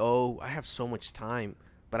PTO. I have so much time,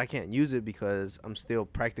 but I can't use it because I'm still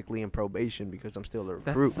practically in probation because I'm still a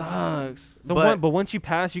That recruit. sucks. So But- but once you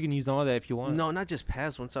pass, you can use all that if you want. No, not just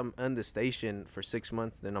pass. Once I'm on the station for 6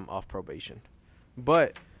 months, then I'm off probation.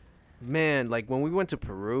 But man, like when we went to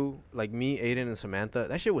Peru, like me, Aiden, and Samantha,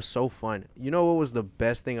 that shit was so fun. You know what was the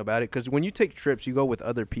best thing about it? Because when you take trips, you go with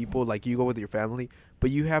other people, like you go with your family, but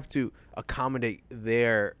you have to accommodate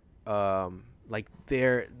their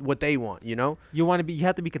what they want. You know? You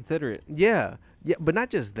have to be considerate. Yeah, but not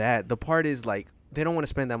just that. The part is like they don't want to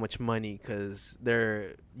spend that much money because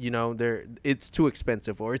it's too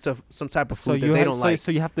expensive or it's some type of food that they don't like.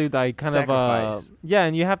 So you have to like kind Sacrifice. of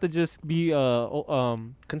and you have to just be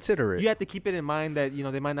Consider it. you have to keep it in mind that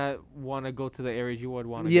they might not want to go to the areas you would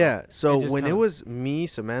want to. Yeah, so just when it kinda- was me,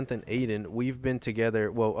 Samantha, and Aiden, we've been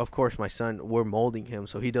together. Well, of course, my son, we're molding him,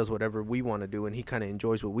 so he does whatever we want to do, and he kind of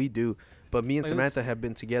enjoys what we do. But me and Like, Samantha have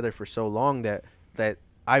been together for so long that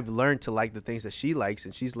I've learned to like the things that she likes,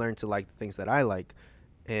 and she's learned to like the things that I like.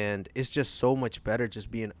 And it's just so much better just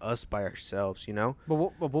being us by ourselves, you know? But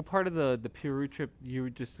what part of the Peru trip you were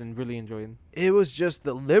just really enjoying? It was just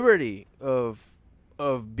the liberty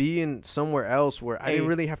of being somewhere else where I Hey, didn't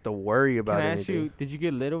really have to worry about Can I ask anything. you, did you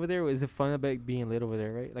get lit over there? Is it fun about being lit over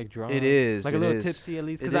there, right? Like drunk? It is. Like it a little is. tipsy at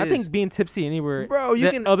least? It Because I think is. being tipsy anywhere Bro, you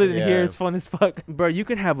can other than here Yeah. is fun as fuck. Bro, you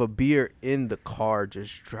can have a beer in the car,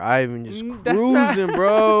 just driving, just That's not- cruising,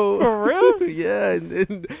 bro. For real? Yeah,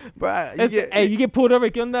 and bro, you You get pulled over,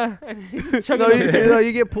 ¿qué onda? And you just chugging no, it.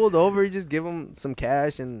 you get pulled over. You just give them some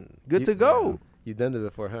cash and good to go. You've done it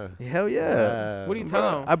before, huh? Hell yeah. What do you Bro,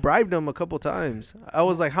 tell 'em? I bribed them a couple times. I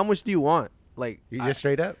was like, "How much do you want?" Like, You just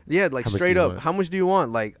straight up? yeah, like How much do straight you up. want? How much do you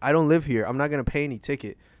want? Like, I don't live here. I'm not gonna pay any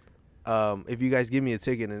ticket. If you guys give me a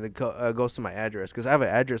ticket and it goes to my address, because I have an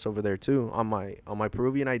address over there too on my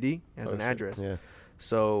Peruvian ID. It has Oh, an shit. address. Yeah.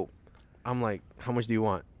 So I'm like, how much do you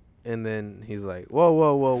want? And then he's like,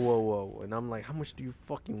 whoa. And I'm like, how much do you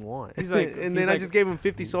fucking want? He's like- and he's then I like- just gave him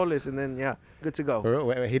 50 soles and then, yeah, good to go. For real?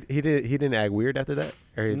 Wait, he didn't act weird after that?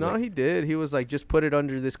 Or he's No, like, he did. He was like, just put it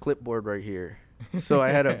under this clipboard right here. So I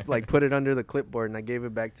had to like put it under the clipboard and I gave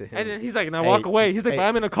it back to him. And then he's like, now Hey, walk away. He's like, hey. but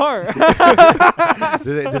I'm in a car.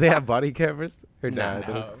 do they have body cameras? Or nah?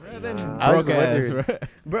 I was Broke ass, wondering. bro.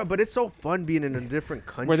 Bro, but it's so fun being in a different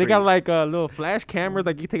country. Where they got like little flash cameras,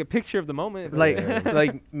 like you take a picture of the moment. like Yeah.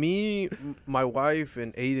 like me, my wife,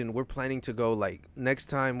 and Aiden, we're planning to go like next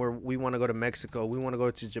time where we want to go to Mexico, we want to go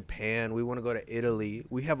to Japan, we want to go to Italy.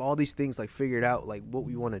 We have all these things like figured out like what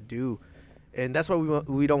we want to do, and that's why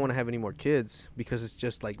we don't want to have any more kids because it's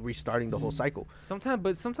just like restarting the whole cycle.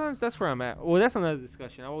 Sometimes that's where I'm at. Well, that's another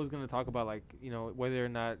discussion. I was gonna talk about like whether or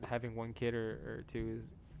not having one kid or two is.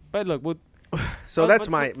 But look, So Oh, that's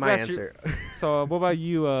but my so my that's answer. so what about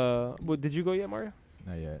you? Did you go yet, Mario?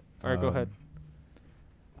 Not yet. All right, go ahead.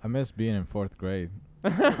 I miss being in 4th grade.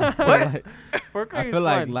 What? Fourth I grade feel is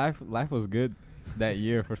like fun. life was good that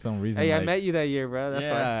year for some reason. Hey, I like, met you that year, bro. That's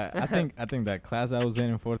yeah, why. I think that class I was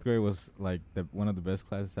in 4th grade was like one of the best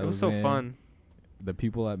classes I It was was so in. fun. The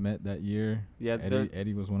people I met that year, Yeah,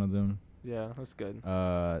 Eddie was one of them. yeah, that's good.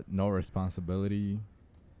 No responsibility.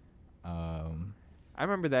 I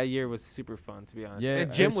remember that year was super fun, to be honest. Yeah,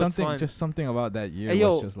 and gym was something fun. just something about that year Hey,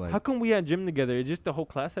 was yo, just like how come we had gym together? Just the whole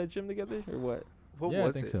class had gym together, or what? What Yeah, I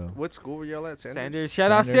was think it? so. What school were y'all at? Sanders.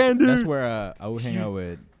 Shout out Sanders. That's where I would hang out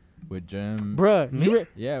with Jim. Bruh, Me? you were,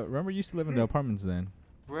 Yeah, remember you used to live in the apartments then.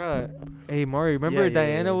 bruh. Hey, Mario, remember Yeah,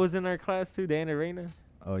 Diana yeah. was in our class too? Diana Reina.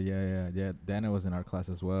 Oh yeah. Dana was in our class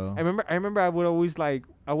as well. I remember. I would always try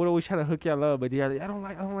to hook y'all up, but yeah, I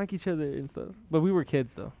don't like each other and stuff. But we were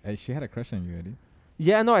kids though. Hey, she had a crush on you, Eddie.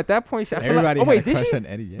 Yeah, no. At that point, I feel Everybody like, oh wait, had a did crush she? on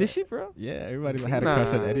Eddie. Yeah. Did she, bro? Yeah, everybody had a crush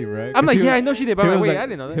on Nah. Eddie, right? I'm 'Cause like, he yeah, was- I know she did, but he I'm like, was wait, the- I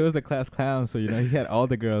didn't know He that. was the class clown, so he had all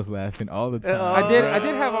the girls laughing all the time. I did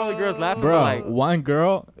have all the girls laughing, Bro, but like, one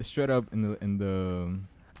girl straight up in the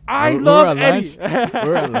I we were love at Eddie. we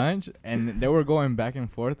were at lunch and they were going back and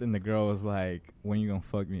forth, and the girl was like, "When you gonna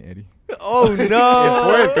fuck me, Eddie?" Oh no! In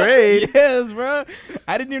 4th grade? Yes, bro.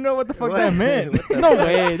 I didn't even know what the fuck that meant. What the No fuck?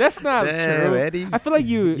 way, that's not Damn, true. Eddie. I feel like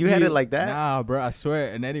you You had it like that? Nah, bro, I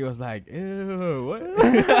swear. And Eddie was like, "Ew, what?"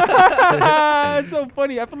 It's so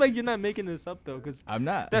funny. I feel like you're not making this up though, because I'm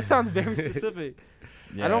not. that sounds very specific.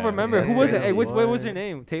 I don't remember. that's Who was it? crazy. Hey, what was her What?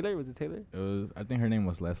 name? Taylor? Was it Taylor? It was. I think her name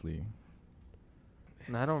was Leslie.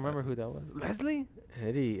 No, I don't remember who that was. Leslie?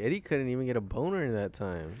 Eddie couldn't even get a boner in that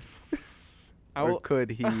time. I Or w- could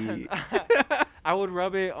he? I would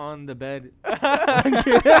rub it on the bed.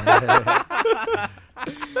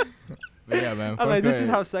 But yeah, man. I'm like, this is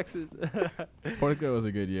how sex is. Fourth grade was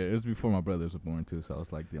a good year. It was before my brothers were born too, so I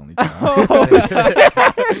was like the only Oh, child.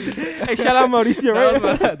 shit. Hey, shout out Mauricio,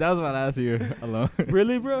 right? that was my last year alone.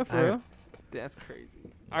 Really, bro? For I- real? That's crazy.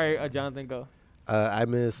 All right, Jonathan, go. I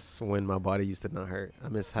miss when my body used to not hurt. I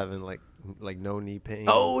miss having like no knee pain.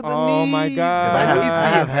 Oh, the Oh my knees. God. 'Cause I My have, knees I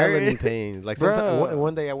be have hella knee hurting. pain. Like Bruh. sometimes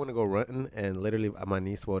one day I want to go running and literally my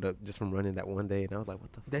knee swelled up just from running that one day, and I was like,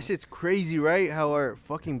 what the? That shit's crazy, right? How our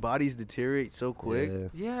fucking bodies deteriorate so fuck? quick.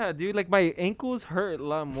 Yeah. Yeah, dude. Like my ankles hurt a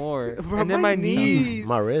lot more, Bro, and then my my knees. knees.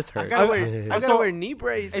 My wrist I hurts. gotta wear, I gotta So- wear knee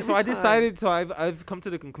brace. Hey, so every I time. decided. So I've come to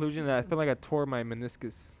the conclusion that I feel like I tore my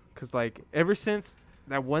meniscus, cause like ever since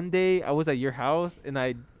that one day I was at your house and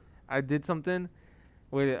I did something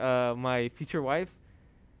with my future wife.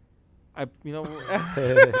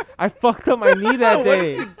 I fucked up my knee that what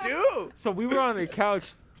day. did you do? So we were on the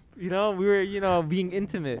couch, we were being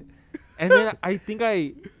intimate, and then I think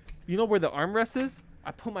where the armrest is.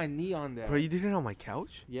 I put my knee on there. Bro, you did it on my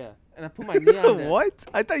couch? Yeah, and I put my knee on there. What?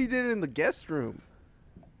 I thought you did it in the guest room.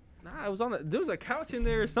 Nah, I was on there was a couch in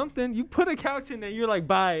there or something. You put a couch in there, you're like,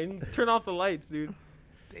 bye, and turn off the lights, dude.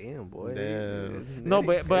 Damn, boy. Damn. No,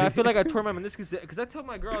 but I feel like I tore my meniscus because I tell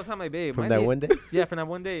my girl all the time, my babe, From my that knee, one day. yeah, from that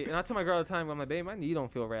one day, and I tell my girl all the time, I'm like, babe, my knee don't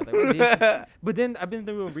feel right. Like, my knee. But then I've been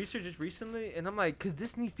doing research just recently, and I'm like, cause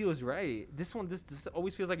this knee feels right. This one, this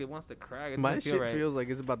always feels like it wants to crack. It My doesn't shit feel right. feels like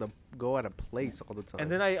it's about to go out of place all the time. And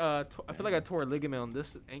then I feel like I tore a ligament on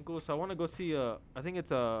this ankle, so I want to go see I think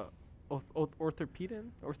it's a orthopedic,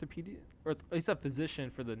 or it's a physician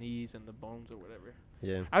for the knees and the bones or whatever.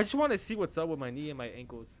 Yeah. I just want to see what's up with my knee and my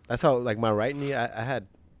ankles. That's how like my right knee. I had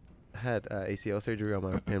ACL surgery on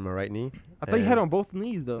my right knee. I thought you had And, on both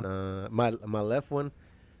knees though. my left one,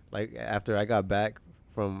 like after I got back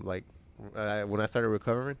from like when I started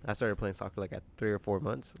recovering, I started playing soccer like at 3 or 4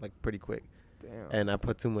 months, like pretty quick. Damn. And I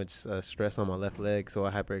put too much stress on my left leg, so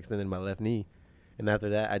I hyperextended my left knee. And after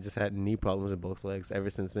that, I just had knee problems in both legs ever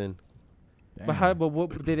since then. But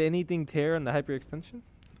what did anything tear on the hyperextension?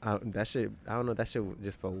 That shit, I don't know. That shit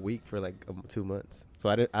just for a week for like 2 months. So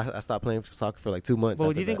I stopped playing soccer for like 2 months. Well,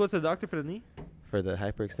 after you didn't that. go to the doctor for the knee? For the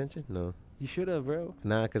hyperextension? No. You should have, bro.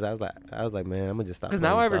 Nah, cause I was like, man, I'm gonna just stop. Because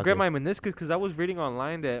now I playing regret soccer. my meniscus. Because I was reading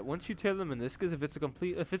online that once you tear the meniscus,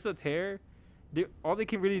 if it's a tear, all they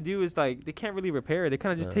can really do is like they can't really repair it. They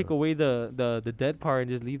kind of just take away the dead part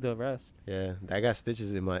and just leave the rest. Yeah, I got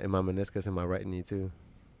stitches in my meniscus in my right knee too,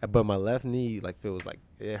 but my left knee like feels like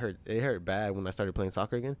it hurt. It hurt bad when I started playing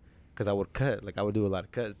soccer again, cause I would cut. Like I would do a lot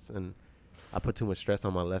of cuts, and I put too much stress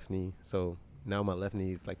on my left knee. So now my left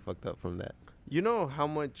knee is like fucked up from that. you know how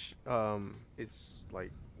much it's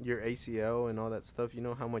like your ACL and all that stuff. You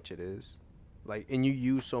know how much it is, like, and you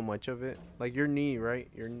use so much of it. Like your knee, right?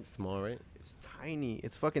 Small, right? It's tiny.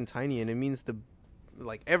 It's fucking tiny, and it means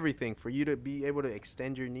like everything for you to be able to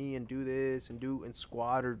extend your knee and do this and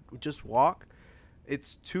squat or just walk.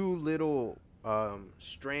 It's two little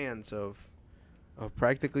strands of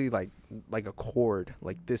practically like a cord,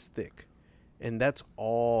 like this thick, and that's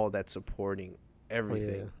all that's supporting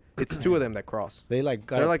everything. yeah. It's two of them that cross. They like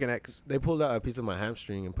They're like an X. they pulled out a piece of my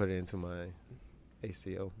hamstring and put it into my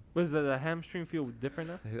ACL. Was the hamstring feel different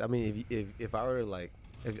now? I mean, if I were to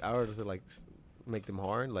like make them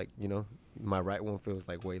hard, like my right one feels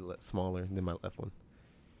like way smaller than my left one.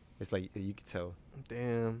 It's like you could tell.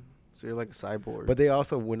 Damn. So you're like a cyborg. But they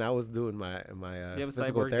also, when I was doing my have a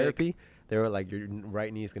physical cyborg therapy, they were like, your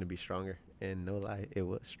right knee is gonna be stronger, and no lie, it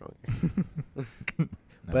was stronger.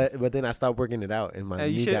 Nice. But then I stopped working it out in my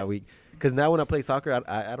You knee should- that week, because now when I play soccer,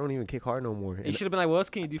 I don't even kick hard no more. You And should have been like, what else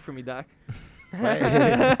can you do for me, Doc?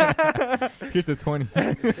 Here's the 20.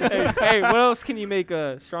 hey, what else can you make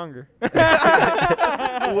stronger?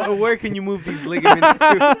 Where can you move these ligaments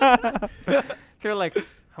to? They're like,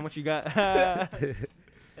 how much you got?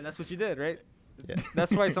 And that's what you did, right? Yeah.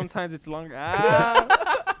 That's why sometimes it's longer.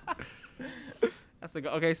 Ah. That's like,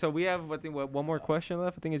 okay, so we have one more question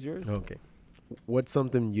left. I think it's yours. Okay. What's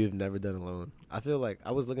something you've never done alone? I feel like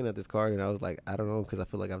I was looking at this card and I was like, I don't know, because I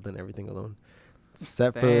feel like I've done everything alone,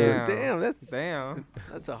 except Damn. for Damn, Damn.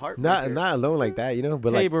 that's a heart. not alone like that,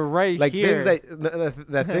 but Hey, like but right like here. things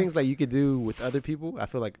that things like you could do with other people. I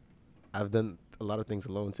feel like I've done a lot of things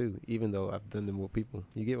alone too, even though I've done them with people.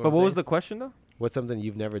 You get what But I'm what saying? was the question though? What's something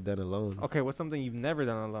you've never done alone? Okay, what's something you've never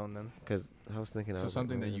done alone then? Because I was thinking, I So was like,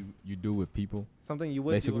 something that man, you do with people, Something you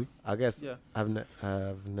would basically. I guess do. Yeah. I've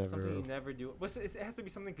Something never you never do. It has to be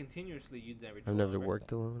something continuously you'd never do. I've never alone, right?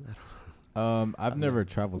 worked alone. I I've I've never never-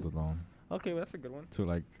 traveled alone Okay, well, that's a good one. to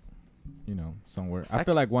like, somewhere. I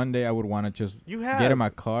feel like one day I would want to just You have. get in my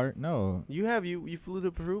car. No. You flew to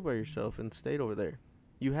Peru by yourself and stayed over there.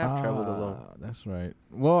 You have traveled alone. That's right.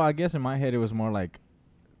 Well, I guess in my head it was more like,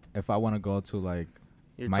 if I want to go to like,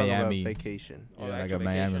 You're Miami. talking about vacation. Oh, like actual a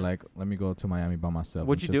Miami, vacation. like let me go to Miami by myself.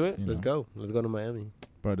 Would and you do just, it? Let's know. go. Let's go to Miami.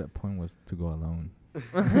 But the point was to go alone.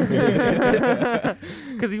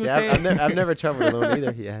 Because he was Yeah, saying. I've never traveled alone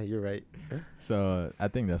either. Yeah, you're right. So I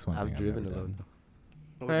think that's one thing I've driven never alone.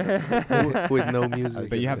 done. With no music.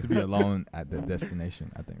 But you have to be alone at the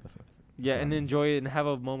destination. I think that's what. Yeah, what and I mean. enjoy it and have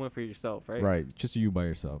a moment for yourself, right? Right, just you by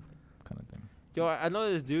yourself, kind of thing. Yo, I know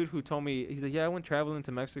this dude who told me, he's like, yeah, I went traveling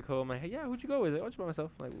to Mexico. I'm like, hey, yeah, who'd you go with? I went by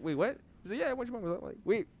myself. I'm like, wait, what? He's like, yeah, I went by myself. I'm like,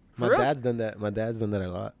 wait, for My real? dad's done that. My dad's done that a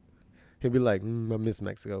lot. He'll be like, I miss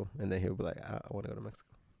Mexico, and then he'll be like, I want to go to Mexico.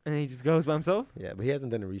 And he just goes by himself? Yeah, but he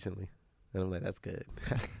hasn't done it recently. And I'm like, that's good.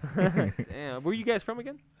 Damn. Where you guys from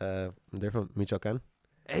again? They're from Michoacan.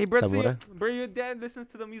 Hey, bro, see, Zamora. bro, your dad listens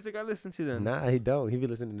to the music I listen to then. Nah, he don't. He be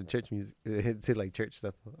listening to church music, to like church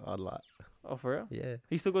stuff a lot. Oh, for real? Yeah.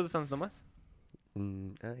 He still goes to San Tomas?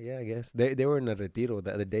 Yeah, I guess they were in a retiro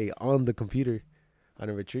the other day on the computer, on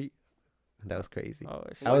a retreat. That was crazy. Oh,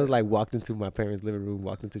 shit. I was like walked into my parents' living room,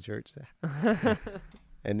 walked into church,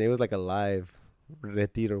 and it was like a live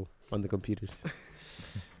retiro on the computers.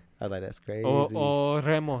 I was like, that's crazy. Oh,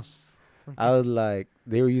 Remos. I was like,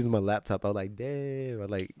 they were using my laptop. I was like, damn. I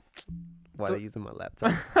was like, why So- they using my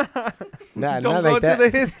laptop? Nah, Don't not go like that. to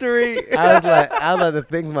the history. I was like the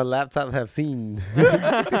things my laptop have seen, and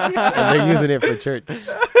they're using it for church.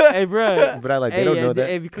 Hey, bro. But I like, they Hey, don't know that.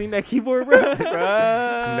 Have you cleaned that keyboard, bro?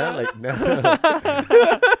 Not like no.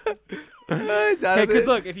 Hey, cause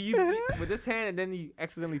look, if you with this hand and then you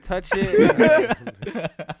accidentally touch it,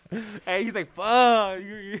 hey, he's like, "Fuck,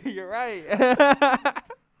 you're right."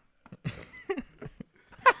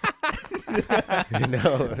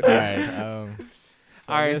 No. All right.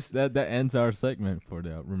 All right, That ends our segment for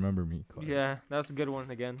the Remember Me card. yeah, that's a good one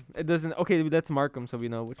again. It doesn't. Okay, that's Markham, so we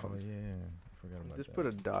know which Oh one. yeah. I forgot about Just that. put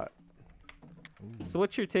a dot. Ooh. So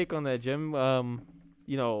what's your take on that, Jim?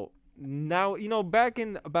 Now, back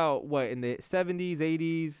in about what, in the 70s,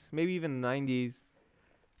 80s, maybe even the 90s,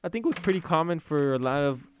 I think it was pretty common for a lot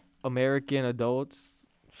of American adults,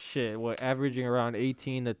 averaging around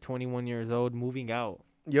 18 to 21 years old, moving out.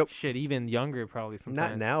 Yep. Shit, even younger probably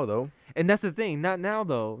sometimes. Not now though. And that's the thing, not now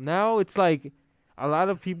though. Now it's like a lot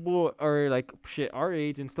of people are like our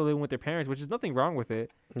age and still living with their parents, which is nothing wrong with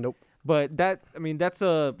it. Nope. But that's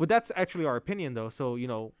actually our opinion though. So,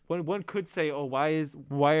 one could say, oh,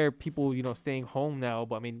 why are people, staying home now?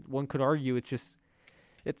 But I mean, one could argue it's just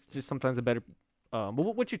sometimes a better. But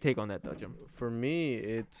what's your take on that though, Jim? For me,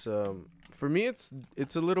 it's a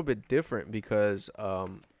little bit different because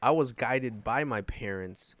I was guided by my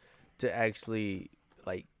parents to actually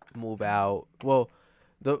like move out. Well,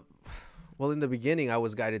 in the beginning, I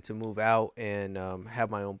was guided to move out and have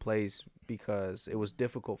my own place because it was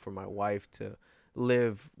difficult for my wife to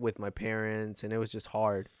live with my parents, and it was just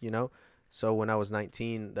hard, So when I was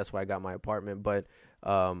 19, that's why I got my apartment. But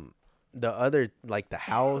the other, like the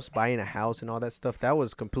house, buying a house and all that stuff, that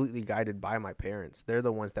was completely guided by my parents. They're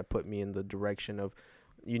the ones that put me in the direction of,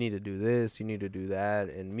 you need to do this, you need to do that.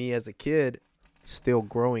 And me as a kid, still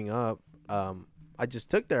growing up, I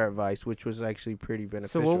just took their advice, which was actually pretty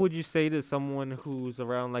beneficial. So what would you say to someone who's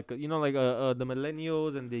around the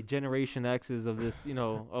millennials and the Generation X's of this,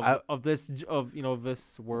 of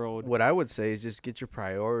this world? What I would say is just get your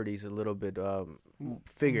priorities a little bit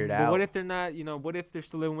figured But out. what if they're not, what if they're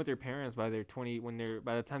still living with their parents by their 20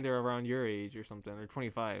 by the time they're around your age or something, or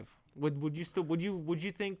 25? Would you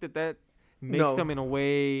think that makes No. them in a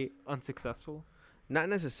way unsuccessful? Not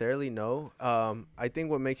necessarily, no. I think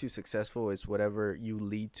what makes you successful is whatever you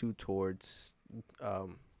lead to towards,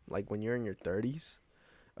 like when you're in your 30s,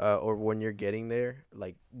 or when you're getting there,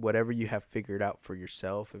 like whatever you have figured out for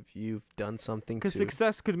yourself. If you've done something Because to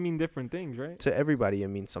success could mean different things, right? to everybody, it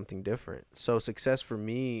means something different. So success for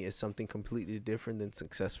me is something completely different than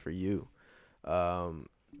success for you.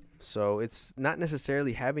 So it's not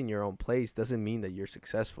necessarily having your own place doesn't mean that you're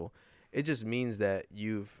successful. It just means that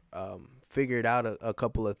you've figured out a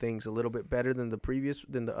couple of things a little bit better than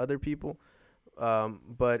the other people.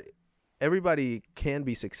 But everybody can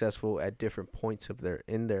be successful at different points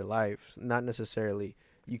in their lives. Not necessarily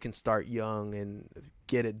you can start young and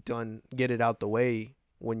get it done, get it out the way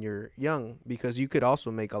when you're young, because you could also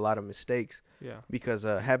make a lot of mistakes. Yeah. Because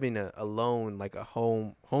having a loan, like a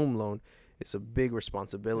home loan, it's a big It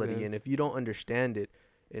responsibility, is. and if you don't understand it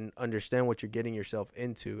and understand what you're getting yourself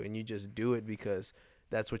into, and you just do it because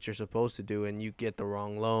that's what you're supposed to do, and you get the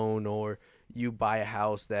wrong loan, or you buy a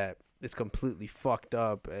house that is completely fucked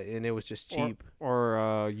up and it was just cheap.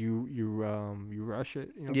 Or you rush it.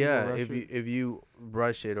 You know, people Yeah, rush if it. you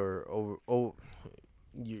rush it or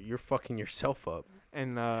you're fucking yourself up.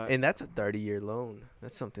 And And that's a 30-year loan.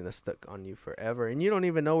 That's something that's stuck on you forever. And you don't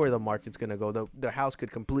even know where the market's going to go. The house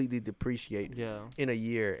could completely depreciate yeah. in a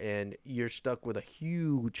year, and you're stuck with a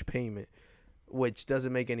huge payment, which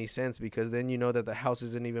doesn't make any sense, because then you know that the house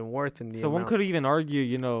isn't even worth in the So one amount. could even argue,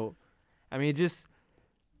 you know, I mean,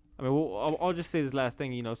 I'll just say this last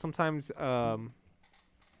thing, you know, sometimes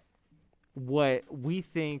what we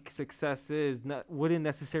think success is wouldn't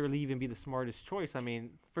necessarily even be the smartest choice. I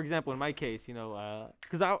mean, for example, in my case, you know,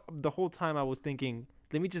 because the whole time I was thinking,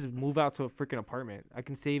 let me just move out to a freaking apartment. I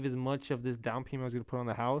can save as much of this down payment I was going to put on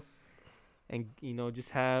the house, and, you know,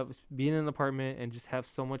 just be in an apartment and just have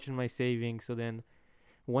so much in my savings. So then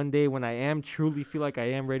one day when I am truly feel like I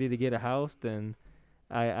am ready to get a house, then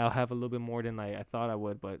I'll have a little bit more than I thought I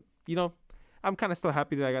would. But, you know, I'm kind of still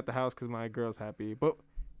happy that I got the house because my girl's happy. But,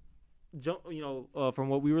 you know, from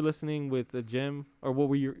what we were listening with Jim, or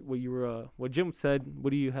what Jim said, what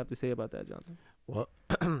do you have to say about that, Johnson? Well,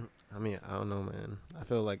 I mean, I don't know, man. I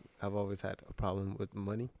feel like I've always had a problem with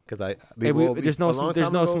money because There's no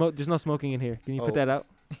smoking in here. Can you put that out?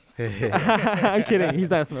 I'm kidding. He's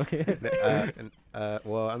not smoking.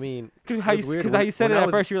 Well, I mean, Because how you said it at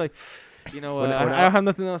first, you were like, you know, When I have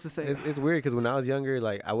nothing else to say. it's weird because when I was younger,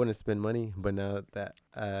 like I wouldn't spend money, but now that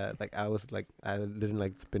like I didn't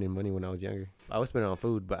like spending money when I was younger. I was spending on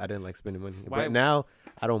food, but I didn't like spending money. Why? But now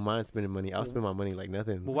I don't mind spending money. I'll spend my money like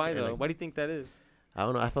nothing. But why And, though? like, Why do you think that is? I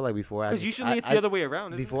don't know. I felt like before Because usually it's the other way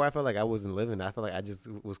around. before I felt like I wasn't living. I felt like I just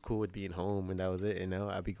was cool with being home and that was it. And now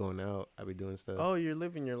I'd be going out. I'd be doing stuff. Oh, you're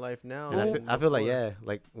living your life now. And I feel like, before. yeah,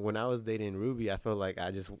 like when I was dating Ruby, I felt like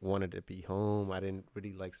I just wanted to be home. I didn't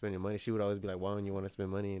really like spending money. She would always be like, why don't you want to spend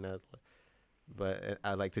money? And I was like, but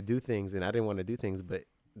I like to do things and I didn't want to do things. But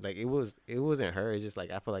like it wasn't her. It's just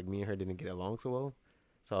like I feel like me and her didn't get along so well.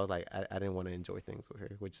 So I was like, I didn't want to enjoy things with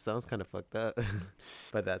her, which sounds kind of fucked up.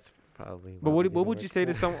 But that's probably. But why what we would didn't you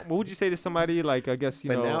work. say to what would you say to somebody, like, I guess, you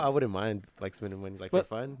But know. now I wouldn't mind like spending money like for But-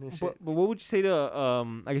 fun and shit. But what would you say to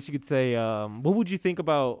I guess you could say what would you think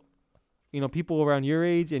about, you know, people around your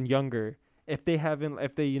age and younger, if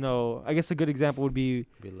they, you know, I guess a good example would be,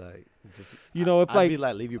 Be like, just you know, if I'd like be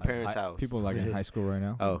like, leave your parents' house. People like in high school right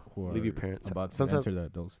now. Oh, who leave your are parents' about to sometimes- enter the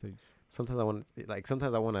adult stage. Sometimes I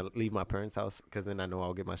want to leave my parents' house because then I know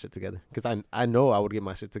I'll get my shit together. Because I know I would get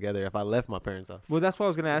my shit together if I left my parents' house. well, that's what I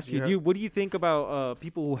was gonna ask you. Yeah. What do you think about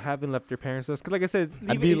people who haven't left their parents' house? Because like I said,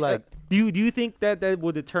 I'd be like, do you think that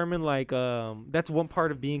will determine, like, that's one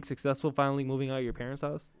part of being successful, finally moving out of your parents'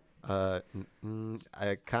 house?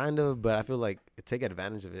 I kind of, but I feel like take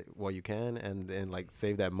advantage of it while you can, and then like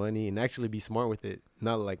save that money and actually be smart with it.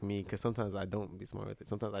 Not like me, because sometimes I don't be smart with it.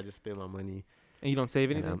 Sometimes I just spend my money. And you don't save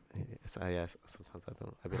And anything? sometimes I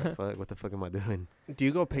don't. I be like, fuck, what the fuck am I doing? Do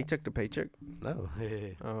you go paycheck to paycheck? No.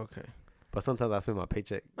 Oh, okay. But sometimes I spend my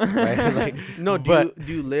paycheck. Right? Like, No, but-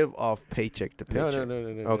 do you live off paycheck to no, paycheck? no.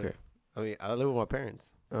 Okay. I mean, I live with my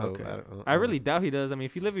parents. So Okay. I really doubt he does. I mean,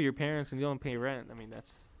 if you live with your parents and you don't pay rent,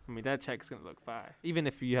 that check's gonna look fire. Even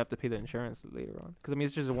if you have to pay the insurance later on, because I mean,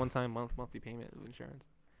 it's just a one-time monthly payment of insurance.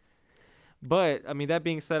 But I mean, that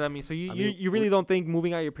being said, I mean, so you really don't think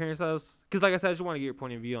moving out of your parents' house? Because like I said, I just want to get your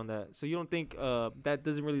point of view on that. So you don't think that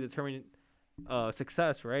doesn't really determine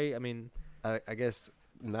success, right? I mean, I guess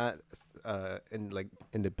not in like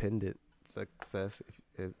independent success.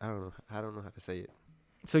 I don't know how to say it.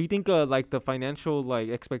 so you think like the financial like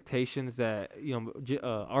expectations that, you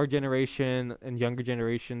know, our generation and younger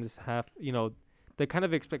generations have, you know, the kind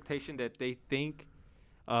of expectation that they think,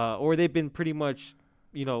 or they've been pretty much,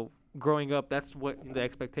 you know, growing up, that's what the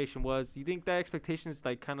expectation was. You think that expectation is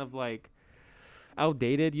like kind of like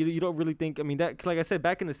outdated? You don't really think? I mean, that, 'cause like I said,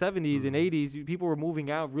 back in the 70s and 80s, people were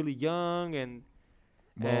moving out really young, and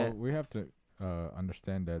Well, we have to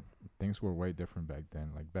understand that things were way different back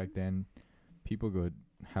then. Like back then, people could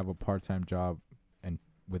have a part-time job, and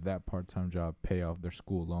with that part-time job, pay off their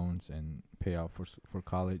school loans and pay off for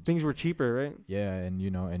college. things were cheaper, right? Yeah, and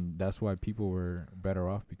you know, and that's why people were better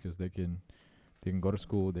off, because they can go to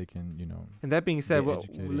school, they can, you know. And that being said, Get well,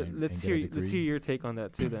 educated and let's get a hear degree. your take on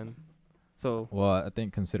that too, then. So Well, I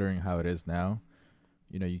think considering how it is now,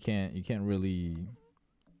 you know, you can't really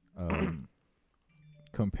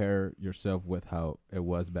compare yourself with how it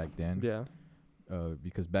was back then. Yeah.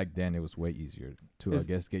 Because back then it was way easier to, I Is-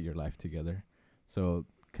 guess, get your life together. So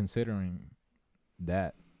considering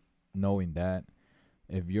that, knowing that,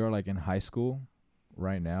 if you're like in high school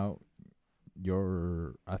right now,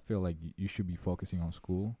 I feel like you should be focusing on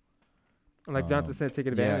school. Like Johnson said, take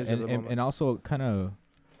advantage yeah, of the moment. and also kind of,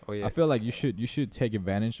 Oh yeah. I feel like you should take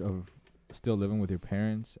advantage of still living with your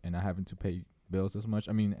parents and not having to pay bills as much.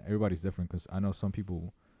 I mean, everybody's different, because I know some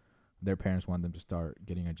people, their parents want them to start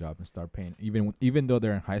getting a job and start paying, even though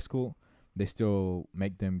they're in high school, they still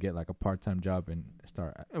make them get like a part-time job and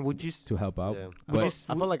start And would you? to help out. Yeah. But-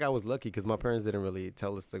 I felt like I was lucky because my parents didn't really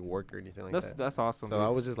tell us to work or anything like that. That's awesome. So dude. I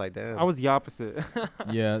was just like, damn. I was the opposite.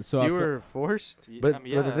 Yeah, so I You feel- were forced. But I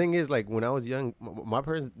mean, but the yeah. thing is, like when I was young, my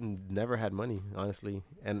parents never had money, honestly,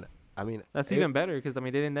 and I mean That's it- even better because I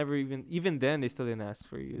mean they didn't never even then they still didn't ask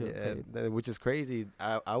for you. to Yeah, pay. which is crazy.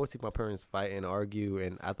 I would see my parents fight and argue,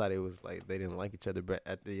 and I thought it was like they didn't like each other, but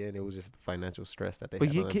at the end, it was just the financial stress that they But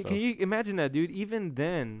had you on can themselves. you imagine that, dude? Even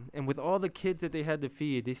then, and with all the kids that they had to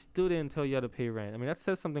feed, they still didn't tell you how to pay rent. I mean, that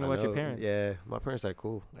says something I about your know, parents. Yeah, my parents are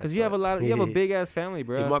cool. Because you have a big ass family, If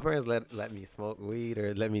bro. my parents let me smoke weed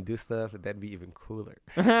or let me do stuff, that'd be even cooler.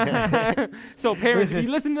 So parents, you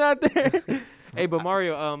listen to that there. Hey, but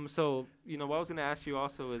Mario, so you know what I was gonna ask you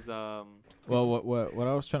also is Well, what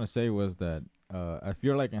I was trying to say was that if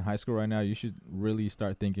you're like in high school right now, you should really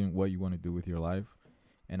start thinking what you want to do with your life.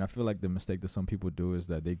 And I feel like the mistake that some people do is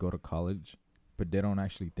that they go to college, but they don't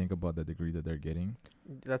actually think about the degree that they're getting.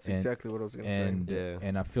 That's And- exactly what I was gonna And Yeah.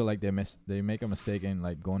 and I feel like they make a mistake in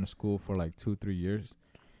like going to school for like 2-3 years,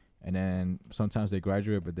 and then sometimes they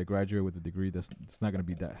graduate, but they graduate with a degree that's not gonna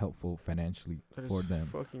be that helpful financially say. for them.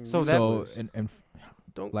 Fucking So that- So useless. and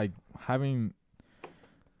Don't like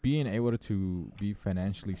being able to be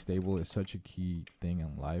financially stable is such a key thing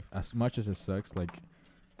in life. As much as it sucks, like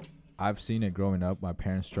I've seen it growing up, my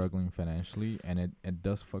parents struggling financially, and it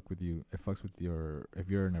does fuck with you. It fucks with if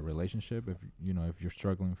you're in a relationship, if you're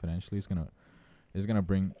struggling financially, it's gonna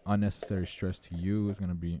bring unnecessary stress to you. It's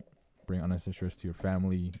gonna bring unnecessary stress to your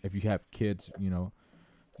family. If you have kids, you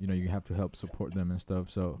have to help support them and stuff.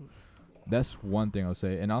 So that's one thing I'll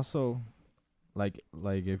say. And also, like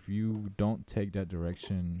if you don't take that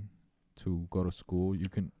direction to go to school, you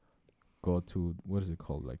can go to, what is it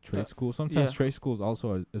called, like trade school. Sometimes yeah. trade schools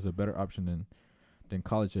also is a better option than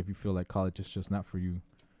college if you feel like college is just not for you.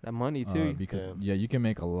 that money too. Because Yeah. you can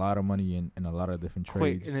make a lot of money in a lot of different Quick,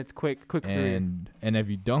 trades. and it's quick career. And if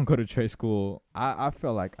you don't go to trade school, I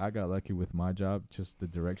felt like I got lucky with my job, just the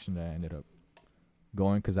direction that I ended up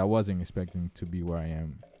going, because I wasn't expecting to be where I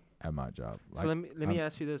am at my job. So let me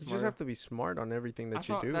ask you this, you just Mario. have to be smart on everything that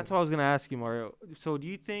you do. That's what I was gonna ask you, Mario. So do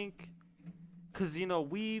you think? Because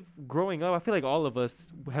we've growing up, I feel like all of us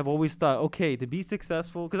have always thought, okay, to be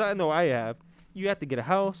successful, because I know I have, you have to get a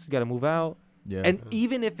house, you got to move out, yeah. and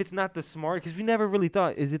even if it's not the smart, because we never really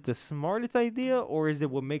thought, is it the smartest idea or is it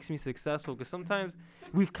what makes me successful? Because sometimes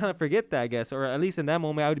we kind of forget that, I guess, or at least in that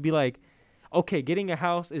moment, I would be like, okay, getting a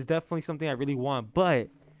house is definitely something I really want, but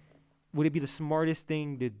would it be the smartest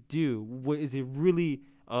thing to do? Is it really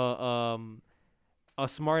a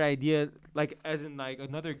smart idea? Like, as in, like,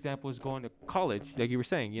 another example is going to college, like you were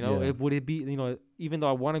saying, Yeah. would it be, even though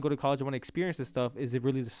I want to go to college, I want to experience this stuff, is it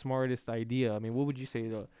really the smartest idea? I mean, what would you say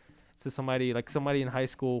to somebody in high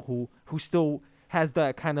school who still has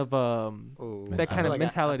that kind of Ooh, That kind of I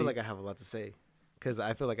mentality. feel like I have a lot to say, because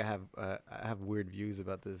I feel like I have weird views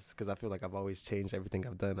about this, because I feel like I've always changed everything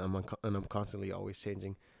I've done. I'm constantly always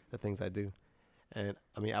changing the things I do. And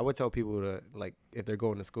I mean, I would tell people to, like, if they're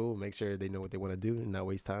going to school, make sure they know what they want to do and not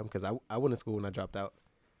waste time. Because I went to school and I dropped out,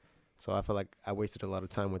 so I feel like I wasted a lot of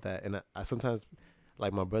time with that. And I sometimes,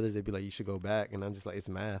 like, my brothers, they'd be like, "You should go back," and I'm just like, "It's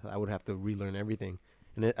math. I would have to relearn everything."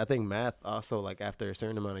 And I think math also, like, after a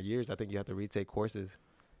certain amount of years, I think you have to retake courses,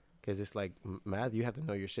 because it's like math, you have to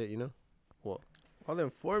know your shit, Well, All them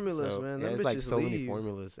formulas, so, man. yeah, Them it's like bitches so many leave.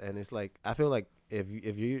 formulas, and it's like I feel like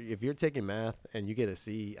if you're taking math and you get a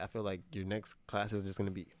C, I feel like your next class is just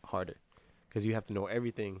gonna be harder, because you have to know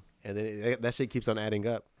everything, and then that shit keeps on adding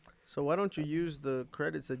up. So why don't you use the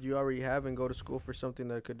credits that you already have and go to school for something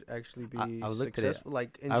that could actually be I've looked at it. successful,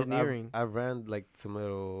 like engineering? I've ran like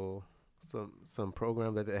some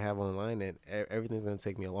program that they have online, and everything's gonna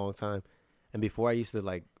take me a long time. And before, I used to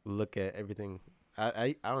like look at everything.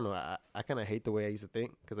 I don't know. I kind of hate the way I used to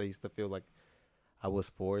think, because I used to feel like I was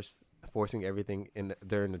forcing everything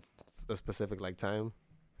during a specific like time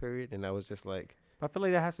period, and I was just like, I feel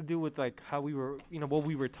like that has to do with like how we were, what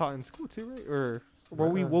we were taught in school too, right? Or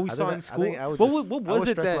what we I saw think in I school. think I would What just- what I was would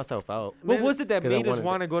it stress that myself out. what Man, was it that 'cause I made us wanted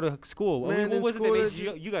want to go to school? Man, What in was it that school made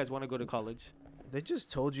that you guys want to go to college? They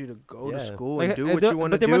just told you to go to Yeah. school Like, and do what you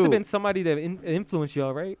want to but there do. must have been somebody that influenced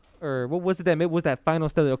y'all, right? Or what was it that was that final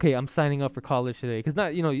step? That, okay, I'm signing up for college today, because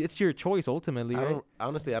not it's your choice ultimately, I right? don't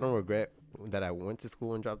honestly. I don't regret that I went to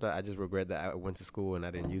school and dropped out. I just regret that I went to school and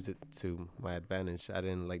I didn't use it to my advantage. I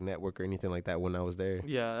didn't like network or anything like that when I was there.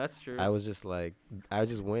 Yeah, that's true. I was just like, I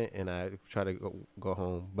just went and I tried to go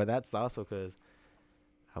home. But that's also because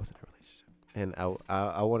I was in a relationship and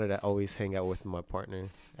I wanted to always hang out with my partner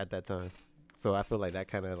at that time. So I feel like that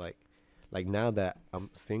kind of like now that I'm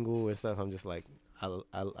single and stuff, I'm just like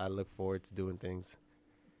I look forward to doing things.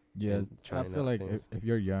 Yeah, and I trying feel out like things. if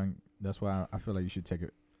you're young, that's why I feel like you should take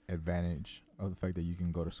advantage of the fact that you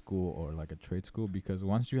can go to school or like a trade school, because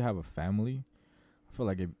once you have a family, I feel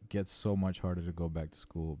like it gets so much harder to go back to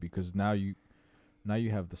school, because now you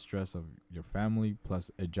have the stress of your family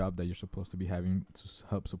plus a job that you're supposed to be having to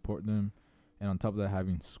help support them, and on top of that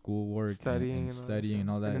having schoolwork Studying and studying and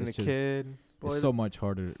all that. And then It's the just kid. it's so much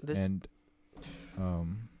harder. And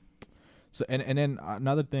so and then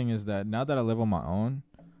another thing is that now that I live on my own,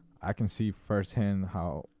 I can see firsthand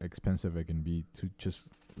how expensive it can be to just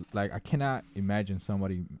like I cannot imagine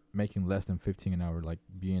somebody making less than 15 an hour like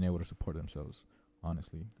being able to support themselves,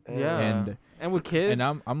 honestly. Yeah. And with kids. and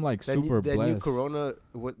I'm like that super that new blessed. Corona,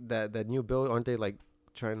 what that new bill, aren't they like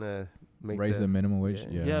trying to make Raise the minimum wage.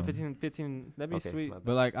 yeah. Yeah. Yeah, 15. That'd be Okay, sweet. my bad.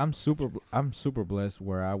 But like I'm super blessed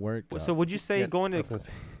where I work. So would you say Yeah, going I to was gonna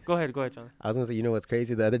say- go ahead, John. I was gonna say, you know what's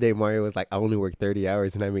crazy? The other day Mario was like, I only worked 30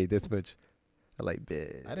 hours and I made this much. I like,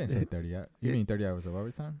 bitch. I didn't say 30 hours. You Yeah. mean 30 hours of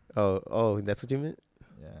overtime? Oh, that's what you meant?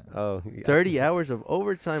 Yeah. Oh, yeah. 30 hours of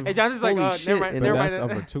overtime. Hey, John's just like, Holy never shit. mind, But never that's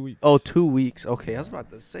mind. over 2 weeks. Oh, 2 weeks. Okay, I was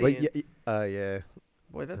about to say. But yeah.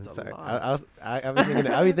 Boy, that's I'm a sorry. lot. I've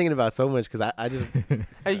been thinking about so much because I just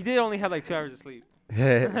Hey, you did only have like 2 hours of sleep.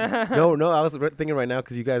 no. I was thinking right now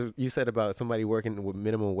because you said about somebody working with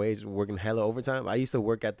minimum wage, working hella overtime. I used to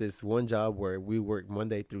work at this one job where we work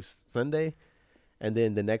Monday through Sunday, and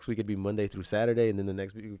then the next week it'd be Monday through Saturday, and then the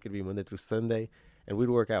next week it could be Monday through Sunday, and we'd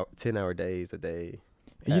work out 10-hour days a day.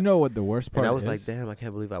 And you know what the worst part And I was is? like, damn, I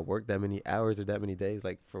can't believe I worked that many hours or that many days.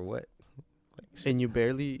 Like for what? And you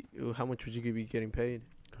barely. How much would you be getting paid?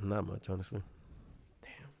 Not much, honestly.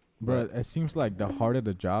 Bro, it seems like the harder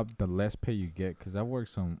the job, the less pay you get. Cause I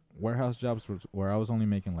worked some warehouse jobs where I was only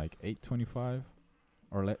making like $8.25,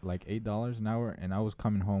 or like $8 an hour, and I was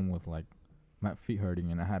coming home with like my feet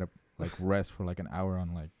hurting, and I had to like rest for like an hour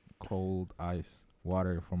on like cold ice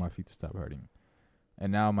water for my feet to stop hurting.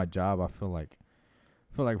 And now my job, I feel like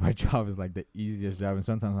my job is like the easiest job, and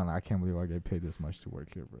sometimes I'm like, I can't believe I get paid this much to work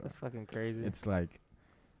here, bro. That's fucking crazy. It's like,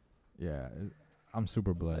 yeah, I'm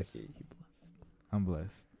super blessed. I'm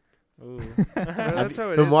blessed. Ooh. That's how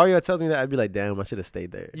it When is. Mario tells me that, I'd be like, damn, I should have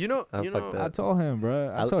stayed there. You know. I You fucked know. up. I told him,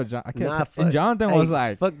 bro. I told John. I can't. Nah, and fuck- Jonathan Hey, was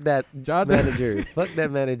like, fuck that Jonathan. manager. Fuck that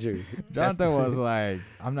manager. Jonathan was like,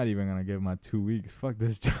 I'm not even gonna give my 2 weeks. Fuck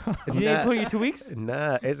this job. You didn't put your 2 weeks?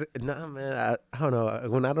 Nah, man. I don't know.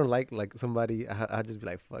 When I don't like somebody, I just be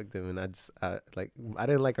like, fuck them, and I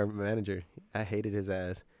didn't like our manager. I hated his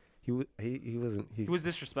ass. He wasn't. He was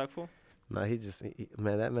disrespectful. Nah,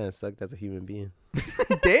 man, that man sucked as a human being.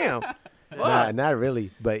 Damn. Nah, not really.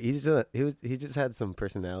 But he just had some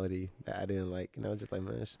personality that I didn't like, and I was just like,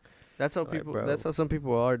 man. That's how Like, people. bro. That's how some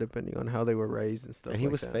people are, depending on how they were raised and stuff. And he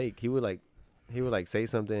like was that. fake. He would say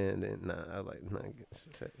something, and then I was like, nah.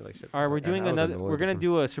 Shit. All right, we're doing I was another. annoyed We're with gonna him.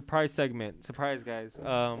 do a surprise segment. Surprise, guys.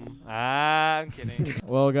 I'm kidding.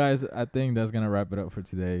 Well, guys, I think that's gonna wrap it up for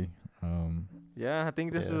today. Yeah, I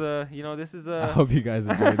think this Yeah. is a. This is a. I hope you guys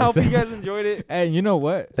I enjoyed hope this. you guys episode. enjoyed it. Hey, you know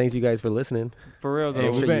what? Thanks you guys for listening. For real Hey,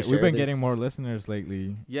 though. Make sure you we've share been this. getting more listeners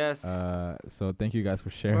lately. Yes. So thank you guys for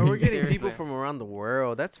Bro, sharing. we're getting Seriously. people from around the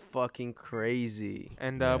world. That's fucking crazy.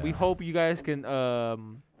 And we Yeah. hope you guys can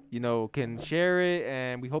can share it,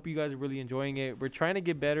 and we hope you guys are really enjoying it. We're trying to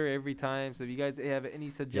get better every time, so if you guys have any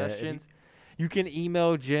suggestions, you can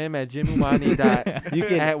email Jim at jimumani You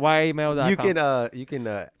can at ymail.com. you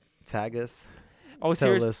can tag us. Oh, Tell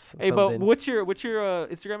serious? us Hey, but something. what's your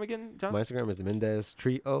Instagram again, John? My Instagram is Mendez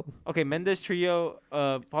Trio. Okay, Mendez Trio.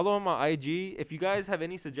 Follow him on IG. If you guys have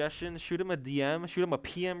any suggestions, shoot him a DM, shoot him a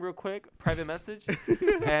PM real quick, private message,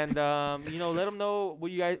 and let him know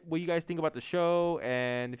what you guys think about the show,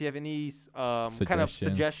 and if you have any kind of Suggestions.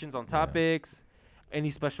 suggestions on Yeah. topics. any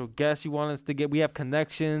special guests you want us to get. We have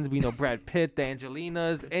connections. We know Brad Pitt, the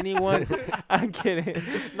Angelinas, anyone. I'm kidding.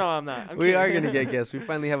 No, I'm not. We are gonna get guests. We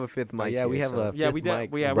finally have a fifth mic. Yeah, we here, have so. a fifth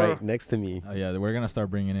mic we're- right next to me. Oh yeah, we're gonna start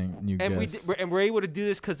bringing in new And guests. we're able to do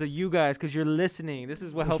this because of you guys, because you're listening. This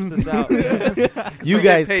is what helps us out. You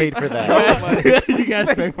guys paid for that. You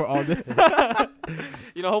guys pay for all this.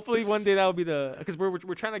 You know, hopefully one day that'll be because we're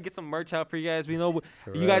trying to get some merch out for you guys. We know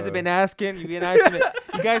you guys have been asking. You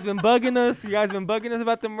guys been bugging us. You guys been bugging us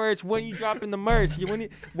about the merch. When you dropping the merch?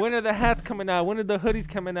 When are the hats coming out? When are the hoodies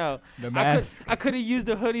coming out? The mask. I could have used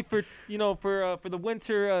the hoodie for the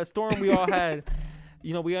winter storm we all had.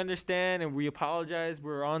 You know, we understand and we apologize.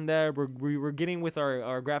 We're on there. We're getting with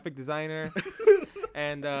our graphic designer,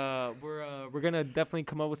 and we're gonna definitely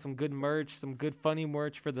come up with some good merch, some good funny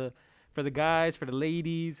merch for the guys, for the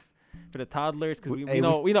ladies, for the toddlers, because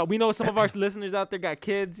we know some of our listeners out there got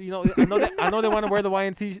kids. You know, I know they want to wear the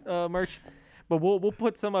YNC merch, but we'll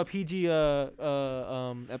put some PG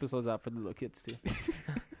episodes out for the little kids too.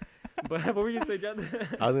 But what were you gonna say, John?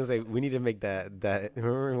 I was gonna say we need to make that.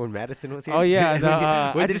 Remember when Madison was here? Oh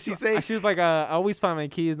yeah. What did she say? She was like, "I always find my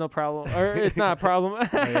keys, no problem," or "It's not a problem."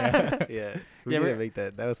 Yeah. We need to make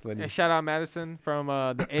that. That was funny. And shout out Madison from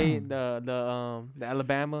the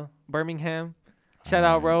Alabama, Birmingham. Shout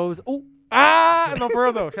out Rose. Ooh, no, for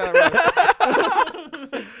real though. Shout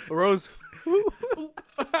out Rose. Rose.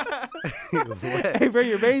 Hey, bro,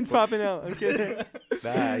 your veins popping out. I'm kidding.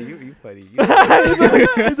 Nah, you funny.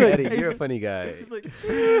 Eddie, you're a funny guy.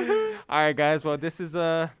 All right, guys. Well, this is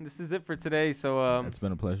it for today. So It's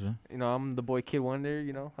been a pleasure. you know, I'm the boy Kid Wonder.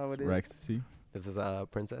 You know how it is. Rextasy. This is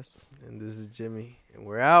Princess. And this is Jimmy. And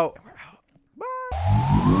we're out.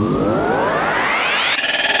 Bye.